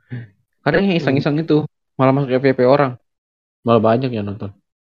 Kadang yang iseng-iseng itu malah masuk FYP orang. Malah banyak yang nonton.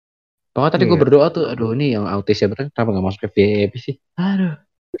 Pokoknya tadi gue berdoa tuh, aduh ini yang autis ya berarti kenapa gak masuk FYP sih? Aduh.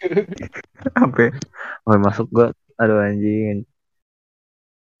 Sampai masuk gue, aduh anjing.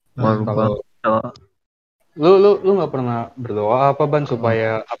 Nah, kalau lu nggak pernah berdoa apa Ban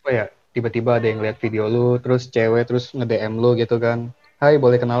supaya apa ya tiba-tiba ada yang lihat video lu terus cewek terus nge-DM lu gitu kan Hai,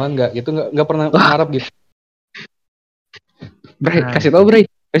 boleh kenalan nggak? Itu nggak pernah ngarep gitu. Bray, kasih tau Bray.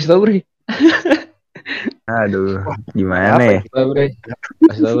 Aduh, Wah, gimana apa ya? ya?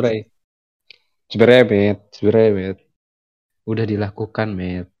 Kasih tau Bray. Sebenernya, Met. Udah dilakukan,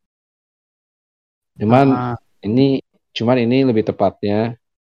 Met. Cuman Ah, ini lebih tepatnya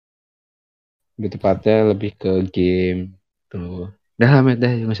lebih ke game tuh. Dah lah, Met, dah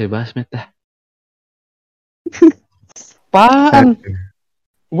nggak usah bahas, Met, dah. apaan?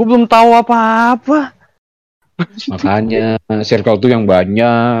 Gue belum tahu apa-apa. Makanya circle tuh yang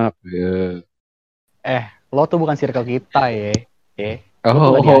banyak. Ya. Lo tuh bukan circle kita ya.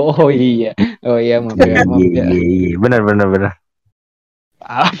 Lo tuh Oh, gak diajak. iya. Oh iya, maaf ya, maaf ya. Iya, benar.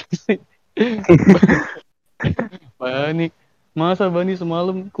 Apa sih? Bani. Masa Bani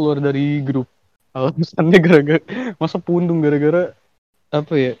semalam keluar dari grup? Alasannya gara-gara masa pundung gara-gara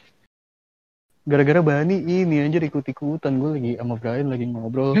apa ya? Gara-gara Bani ini anjir ikut-ikutan. Gue lagi sama Bryan lagi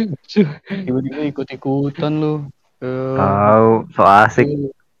ngobrol. Tiba-tiba ikut-ikutan lo. Tahu, so asik. Itu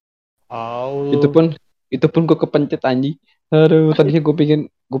Au. pun itu pun gue kepencet anjing. Aduh, tadinya gue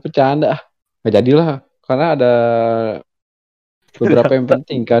bercanda. Gak jadilah karena ada beberapa yang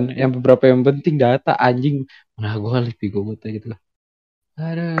penting kan. Beberapa yang penting data anjing. Nah, gue lebih gue gitu lah.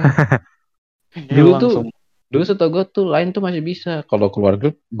 Aduh. Dulu Hilang tuh semua. Dulu setahu gue tuh lain tuh masih bisa. Kalau keluar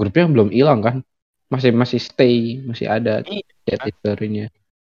grupnya belum hilang kan. Masih stay, masih ada chat Iya. historinya.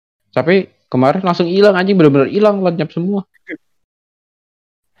 Tapi kemarin langsung hilang anjing, benar-benar hilang, lenyap semua.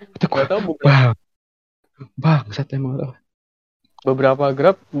 Kata gua, Gak tau bangsat emang lo. beberapa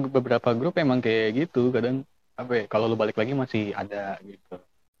grup emang kayak gitu kadang apa ya kalau lu balik lagi masih ada gitu.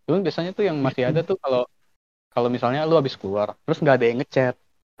 Cuman biasanya tuh yang masih ada tuh kalau kalau misalnya lu habis keluar terus nggak ada yang ngechat.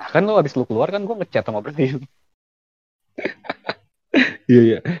 Nah kan lu habis lu keluar kan gua ngechat sama Bryan. Iya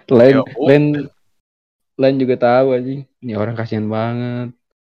iya. Lain Ya, lain lain juga tahu anjing. Ini orang kasihan banget.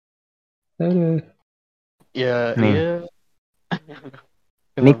 Aduh. ya Nih, iya.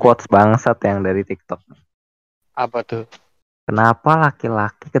 ini Kenapa? quotes bangsat yang dari TikTok. Apa tuh? Kenapa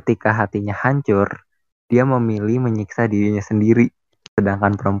laki-laki ketika hatinya hancur, dia memilih menyiksa dirinya sendiri,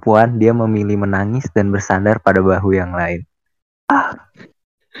 sedangkan perempuan dia memilih menangis dan bersandar pada bahu yang lain.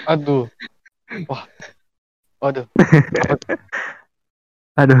 Aduh. Wah, aduh. Apa tuh?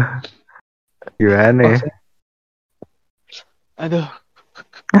 Aduh, gimana Wah, ya? aduh.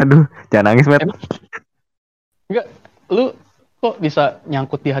 Aduh, jangan nangis, Met. Emang enggak lu kok bisa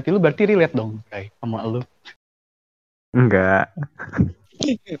nyangkut di hati lu berarti relate dong kayak sama lu. Enggak.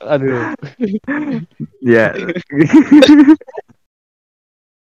 Aduh. Ya.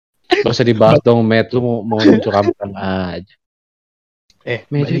 Gak usah dibahas dong, Matt. Lu mau muncul kampung aja. Matt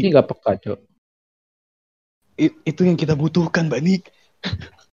Bani, ini gak peka, Cok. itu yang kita butuhkan, Bani.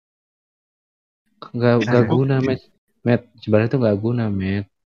 Gak guna, Matt. Matt, sebenarnya itu gak guna,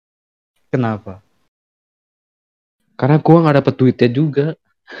 Matt. Kenapa? Karena gua gak dapet duitnya juga.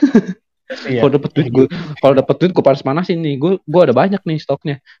 Iya. Kalau dapet duit gue panas-panasin nih. Gue ada banyak nih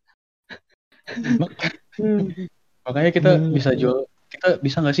stoknya. Makanya kita bisa jual, kita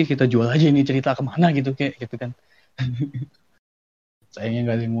bisa nggak sih kita jual aja ini cerita kemana gitu kayak gitu kan. Sayangnya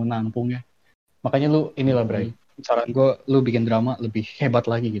nggak ada yang mau nampung ya. Makanya lu inilah Bray. Saran gue lu bikin drama lebih hebat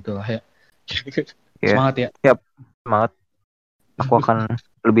lagi gitu lah ya. Ya. Semangat ya. Siap, semangat. Aku akan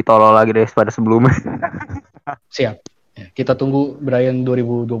lebih tolol lagi daripada sebelumnya. Siap. Ya, kita tunggu Bryan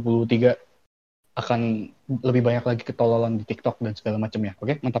 2023 akan lebih banyak lagi ketololan di TikTok dan segala macam ya.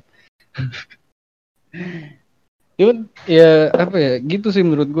 Oke, mantap. Ya apa ya gitu sih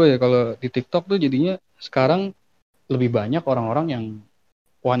menurut gue ya kalau di TikTok tuh jadinya sekarang lebih banyak orang-orang yang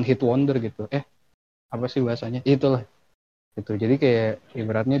one hit wonder gitu. Apa sih bahasanya? Itulah. Gitu. Jadi kayak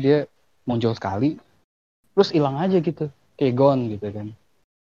ibaratnya dia muncul sekali terus hilang aja gitu. Kayak gone gitu kan.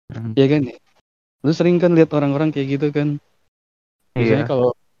 Iya kan ya? Lu sering kan lihat orang-orang kayak gitu kan. Biasanya Iya.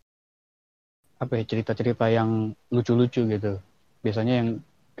 kalau apa ya cerita-cerita yang lucu-lucu gitu. Biasanya yang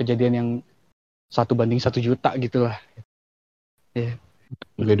kejadian yang 1 banding 1 juta gitu lah. Ya.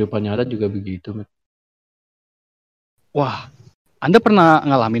 Kehidupan nyata juga begitu, Matt. Wah, Anda pernah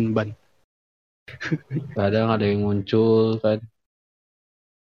ngalamin ban? Kadang ada yang muncul kan.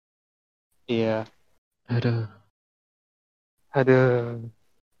 Iya. Aduh.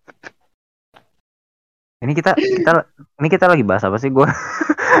 Ini kita lagi bahas apa sih? Gue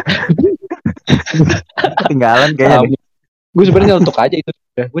ketinggalan kayaknya nih. Gue sebenarnya nyelotok aja itu.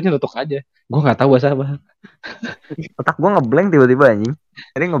 Gue nyelotok aja. Gue nggak tahu bahasa apa. Otak gue ngeblank tiba-tiba anjing.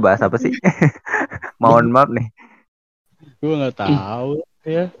 Tadi ngebahas apa sih? Mohon maaf nih. Gue nggak tahu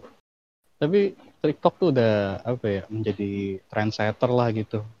ya. Tapi TikTok tuh udah apa ya menjadi trendsetter lah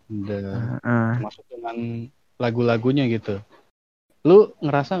gitu. Udah masuk dengan lagu-lagunya gitu. Lu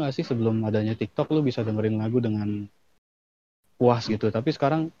ngerasa nggak sih sebelum adanya TikTok lu bisa dengerin lagu dengan puas gitu, tapi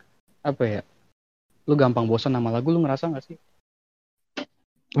sekarang apa ya? Lu gampang bosan sama lagu, lu ngerasa nggak sih?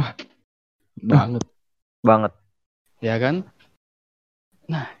 Banget. Banget. Ya kan?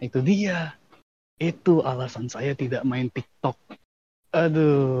 Nah, itu dia. Itu alasan saya tidak main TikTok.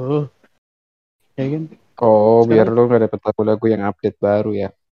 Aduh. Ya kan? Oh, biar Sekarang lu nggak dapet lagu-lagu yang update baru ya.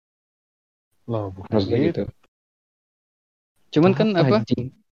 loh bukan Maksudnya gitu. gitu. Cuman kan Apa apa? anjing?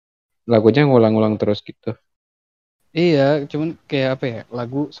 Lagunya ngulang-ngulang terus gitu. Iya, cuman kayak apa ya?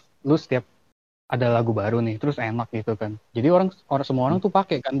 Lagu lu setiap ada lagu baru nih, terus enak gitu kan. Jadi orang semua orang tuh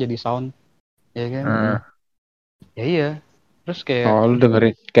pakai kan jadi sound, ya kan? Heeh. Ya iya. Terus kayak Oh, lu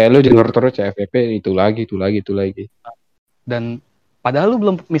dengerin. Kayak lu denger terus ya FVP itu lagi, itu lagi, itu lagi. dan padahal lu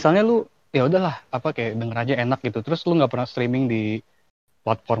belum misalnya lu ya udahlah apa kayak denger aja enak gitu. Terus lu nggak pernah streaming di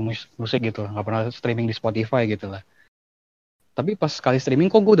platform musik gitu, nggak pernah streaming di Spotify gitu lah. Tapi pas sekali streaming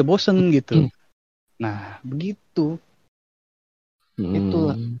kok gue udah bosen gitu. Nah, begitu.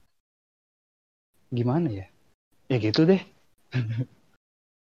 Itulah Hmm. gimana ya? Ya gitu deh.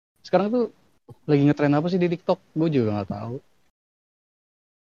 Sekarang tuh lagi ngetren apa sih di TikTok? Gue juga nggak tahu.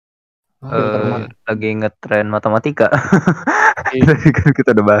 Pinter mat. Lagi ngetren matematika. Iya. Tadi kan kita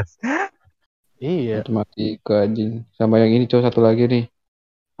udah bahas. Iya. Matematika anjing. Sama yang ini cowok satu lagi nih.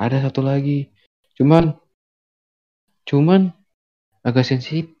 Ada satu lagi. Cuman cuman agak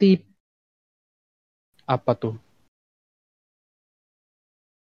sensitif. Apa tuh?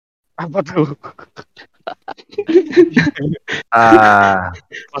 Apa tuh? Ah,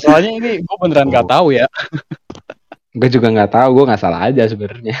 Masalahnya ini gue beneran nggak tahu ya. Gue juga nggak tahu, gue nggak salah aja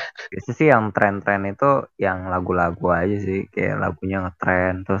sebenarnya. biasanya sih yang tren-tren itu yang lagu-lagu aja sih, kayak lagunya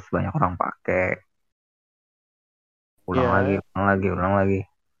ngetren terus banyak orang pakai, ulang lagi, Iya. ulang lagi, ulang lagi, Iya.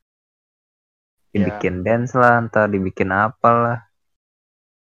 dibikin dance lah, ntar dibikin apa lah.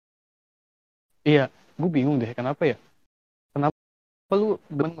 Iya. Gue bingung deh kenapa ya? Kenapa lu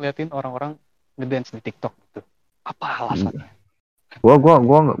belum ngeliatin orang-orang ngedance di TikTok gitu? Apa alasannya? Gua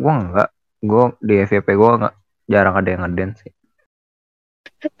enggak, gua di FYP gua enggak, jarang ada yang ngedance sih.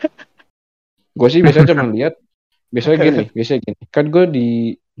 Gue sih biasanya cuma lihat, biasanya gini. Kan gue di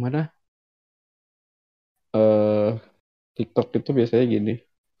mana eh TikTok itu biasanya gini.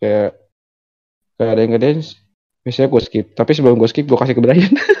 Kayak kayak ada yang ngedance, biasanya gue skip. Tapi sebelum gue skip, gue kasih ke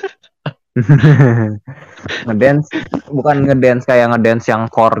Bryan. Ngedance bukan ngedance kayak ngedance yang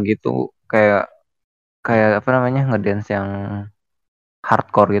core gitu, kayak kayak apa namanya, ngedance yang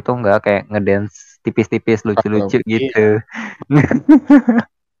hardcore gitu, enggak, kayak ngedance tipis-tipis Kalem. lucu-lucu gitu. Iya.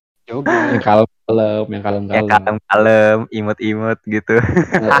 Yang Joget. kalem-kalem, yang Ya kalem-kalem. kalem-kalem, imut-imut gitu.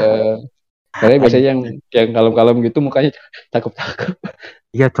 Heeh. Karena biasanya yang kalem-kalem gitu mukanya cakep-cakep.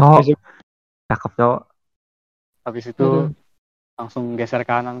 Iya, cowok. Biasanya, Cakep, cowok. Habis itu aduh. langsung geser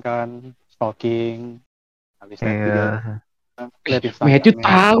kanan kan, stalking. Habis lihat video, Iya. lihat Matthew Instagramnya.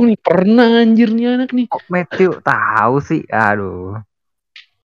 tahu nih, pernah anjir nih anak nih. Kok Matthew tahu sih? Aduh,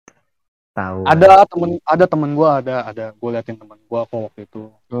 tahu. Ada temen gue ada gue liatin temen gue kok waktu itu.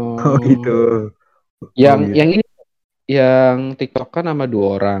 Oh gitu. Oh, Oh yang gitu. ini yang TikTok kan sama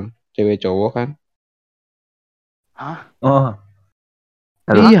 2 orang, cewek cowok kan? Hah? Oh,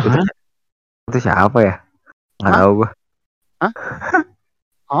 aduh, Iya kan? itu siapa ya? Nggak Hah? tahu gua. Hah?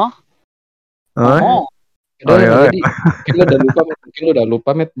 Hah? Oh, Oh, Udah oh lah nggak ya. jadi. Mungkin lo udah lupa, Met. Mungkin lo udah lupa,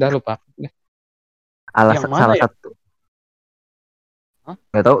 Met. Udah lupa. yang mana Salah ya? satu. Hah?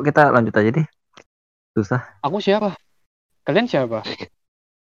 Nggak tahu, kita lanjut aja deh. Susah. Aku siapa? Kalian siapa?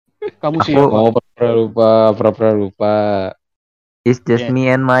 Kamu Aku siapa? Oh, pernah lupa, pernah lupa. is just Iya, me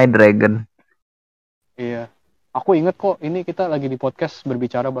and my dragon. iya. Aku inget kok, ini kita lagi di podcast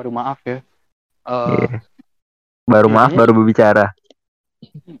berbicara baru maaf ya. Eh, Iya. Baru iya maaf, kayaknya baru berbicara.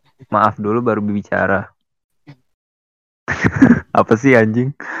 Maaf dulu, baru berbicara. Apa sih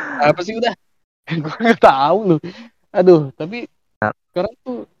anjing? apa sih udah? Gue nggak tahu loh. Aduh, tapi Nah, sekarang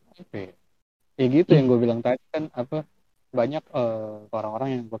tuh apa ya? Ya gitu yang gue bilang tadi kan apa banyak orang-orang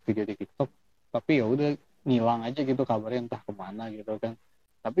yang buat video di TikTok tapi ya udah ngilang aja gitu kabarnya entah kemana gitu kan.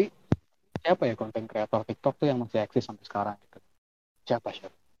 Tapi siapa ya konten kreator TikTok tuh yang masih eksis sampai sekarang gitu? Siapa?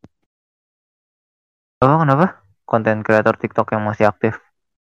 oh, kenapa? Konten kreator TikTok yang masih aktif.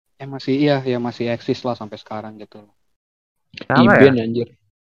 Yang masih eksis lah sampai sekarang gitu. Siapa ya? Iben anjir.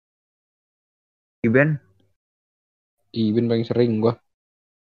 Iben? Iben paling sering gua.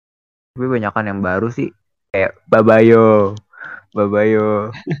 Tapi banyakan yang baru sih. Kayak Babayo.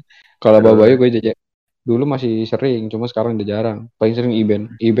 Babayo. Kalau Terus Babayu gue aja dulu masih sering, cuma sekarang udah jarang. Paling sering Iben.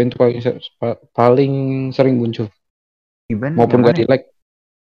 Iben tuh paling sering muncul. Iben yang Maupun gak mana di ya? like.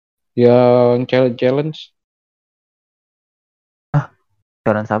 Yang challenge.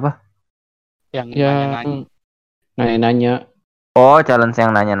 Challenge apa? Yang Yang nanya-nanya. Oh, challenge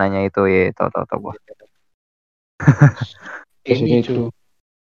yang nanya-nanya itu ya, tahu gua. Kesini ini itu. cuy.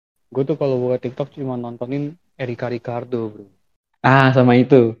 Gue tuh kalau buat TikTok cuma nontonin Erika Ricardo, bro. Sama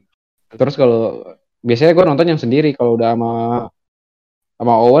itu. Terus kalau biasanya gue nonton yang sendiri. Kalau udah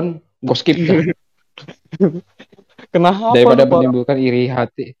sama Owen, gue skip dah. Kenapa Daripada lu parah? menimbulkan iri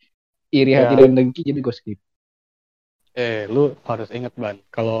hati Ya, dan dengki, jadi gue skip. lu harus inget Ban,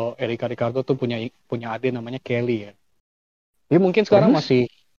 kalau Erika Ricardo tuh punya adik namanya Kelly ya. Dia mungkin sekarang Terus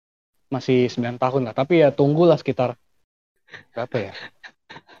masih 9 tahun lah, tapi ya tunggulah sekitar berapa ya?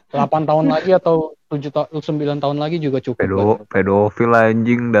 8 tahun lagi atau 9 tahun lagi juga cukup Ban. Pedofil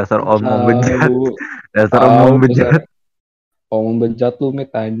anjing, dasar omong bejat. lu Dasar tahu omong besar bejat. omong bejat lu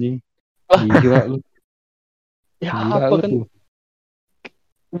met anjing. Gila lu. Ya Gila apa kan? lu.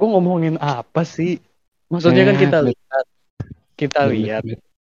 Gue ngomongin apa sih? Maksudnya kan Met, kita met, met, lihat met.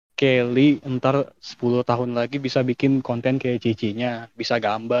 Kelly ntar 10 tahun lagi bisa bikin konten kayak cicinya, bisa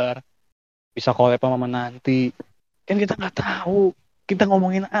gambar, bisa collab sama menanti. Kan kita nggak tahu. Kita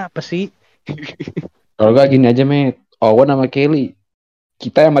ngomongin apa sih? Kalau gak gini aja met. Owen sama Kelly.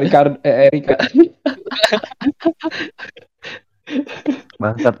 Kita yang Erika.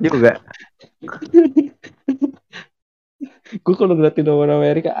 Bangsat juga. Gue kalau ngeliatin Owen sama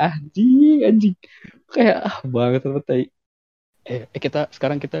Erika, anjing. Kayak banget sama tai.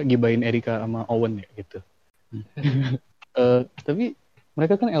 Sekarang kita gibain Erika sama Owen ya gitu. Tapi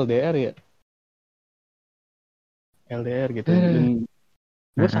mereka kan LDR ya. LDR gitu. Dan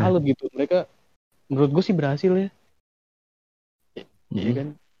gue salut gitu. Mereka menurut gue sih berhasil ya. Iya kan?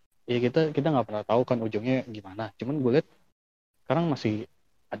 Ya kita nggak pernah tahu kan ujungnya gimana. Cuman gue lihat sekarang masih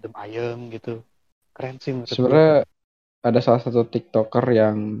adem ayem gitu. Keren sih menurut gue. Sebenarnya ada salah satu TikToker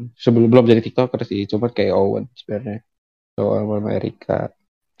yang belum jadi TikToker sih, cuma kayak Owen sebenarnya. Soal sama Erika.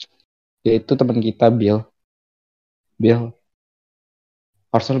 Yaitu teman kita Bill.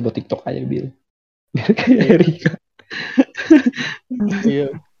 Harusnya buat TikTok aja Bill. Biar kayak Erika. Iya.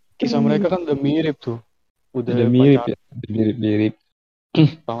 Kisah mereka kan udah mirip tuh. Udah Udah mirip ya. Mirip.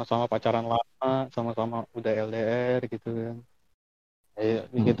 sama-sama pacaran lama, sama-sama udah LDR gitu kan. Ya,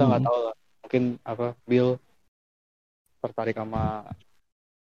 kita nggak tahu lah. Mungkin Bill tertarik sama.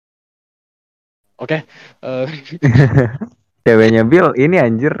 Oke. Ceweknya Bill ini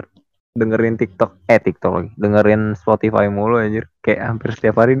anjir dengerin TikTok lagi. Dengerin Spotify mulu anjir. Kayak hampir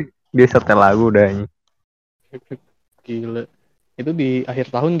setiap hari dia setel lagu udah anjir. Gila. Itu di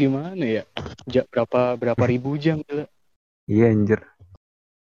akhir tahun gimana ya? Berapa ribu jam gila. Iya anjir.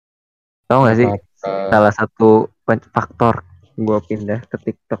 Tau gak sih salah satu faktor gue pindah ke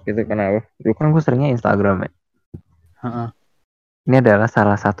TikTok itu kenapa? Dulu kan gue seringnya Instagram ya. Ini adalah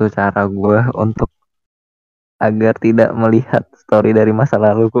salah satu cara gue untuk agar tidak melihat story dari masa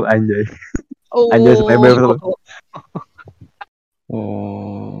laluku anjay. Anjay selebel tuh.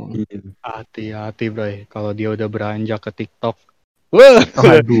 Oh. Hati-hati bro. Kalau dia udah beranjak ke TikTok.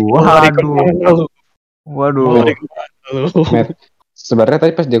 Waduh. Matt, sebenarnya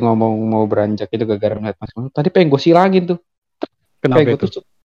tadi pas dia ngomong mau beranjak itu gara-gara ngeliat Mas Manu, tadi pengen gue silangin tuh. Kenapa itu?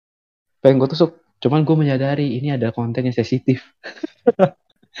 Pengen gue tusuk. Cuman gue menyadari ini ada konten yang sensitif.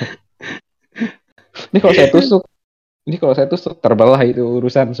 Ini kalau saya tusuk terbelah itu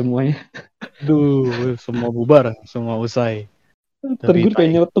urusan semuanya. Duh, semua bubar, semua usai. Terus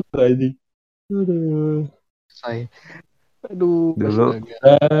pengen nyeletuk aja. Aduh. Usai. Aduh,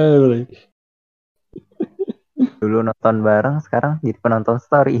 dulu nonton bareng, sekarang jadi penonton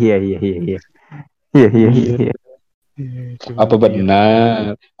story. Iya. Apa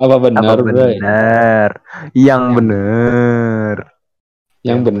benar, Bray? Yang benar.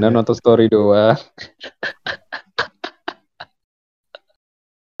 Yang benar nonton story doang.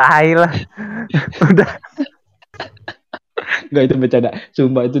 Tai lah. Udah. Enggak, itu bercanda.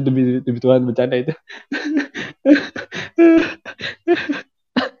 Sumpah itu demi Tuhan bercanda itu.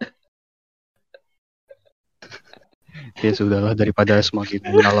 Ya sudahlah, daripada semakin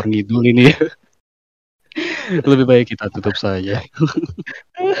ngalor ngidul ini. Lebih baik kita tutup saja.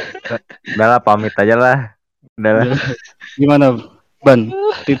 Udahlah, pamit aja lah. Udahlah. Gimana, Ban?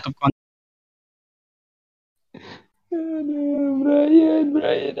 Tutup konten. Aduh,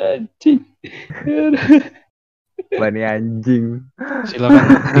 Bryan anjing. Bani anjing. Silakan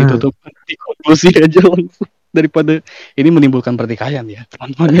ditutup di konklusi aja langsung. Daripada ini menimbulkan pertikaian ya,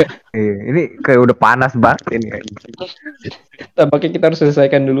 teman-teman ya. Ini kayak udah panas banget ini. Tampaknya kita harus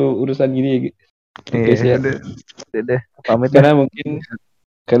selesaikan dulu urusan gini. Iya, udah. Pamit karena mungkin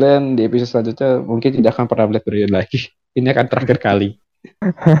kalian di episode selanjutnya mungkin tidak akan pernah melihat Bryan lagi. Ini akan terakhir kali.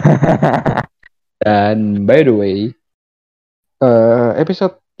 Dan by the way,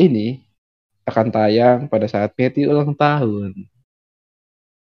 Episode ini akan tayang pada saat Matthew ulang tahun.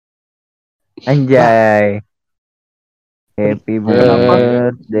 Anjay. Happy Kenapa?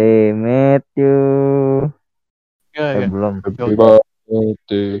 birthday Matthew. Gak. Belum. Happy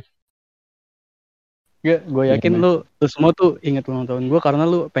birthday. Gak, gue yakin Gimana? lu semua tuh inget ulang tahun gue karena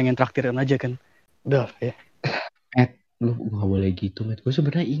lu pengen traktiran aja kan. Udah ya. Matt, lu gak boleh gitu, Matt. Gue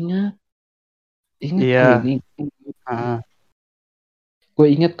sebenarnya ingat Iya. kali ini. Ah. Gue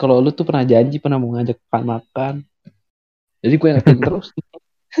ingat kalau lu tuh pernah janji pernah mau ngajak makan. Jadi gue ingetin terus.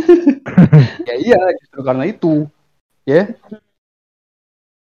 Ya iya, justru karena itu. Ya.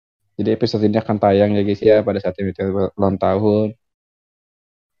 Jadi episode ini akan tayang ya guys ya pada saat Matthew ulang tahun.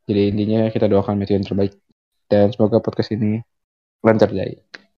 Jadi intinya kita doakan Matthew yang terbaik. Dan semoga podcast ini lancar jaya.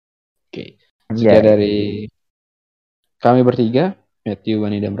 Oke. Sekian Anjay. dari kami bertiga, Matthew,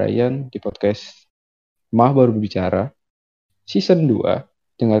 Wani, dan Bryan di podcast Maaf Baru Berbicara Season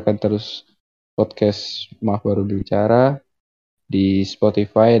 2. Dengarkan terus podcast Maaf Baru Berbicara di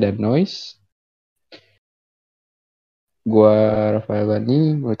Spotify dan Noise. Gua Rafael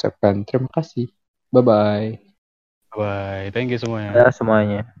Bani mengucapkan terima kasih. Bye-bye. Bye. Thank you semuanya. Ya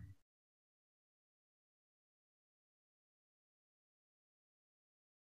semuanya.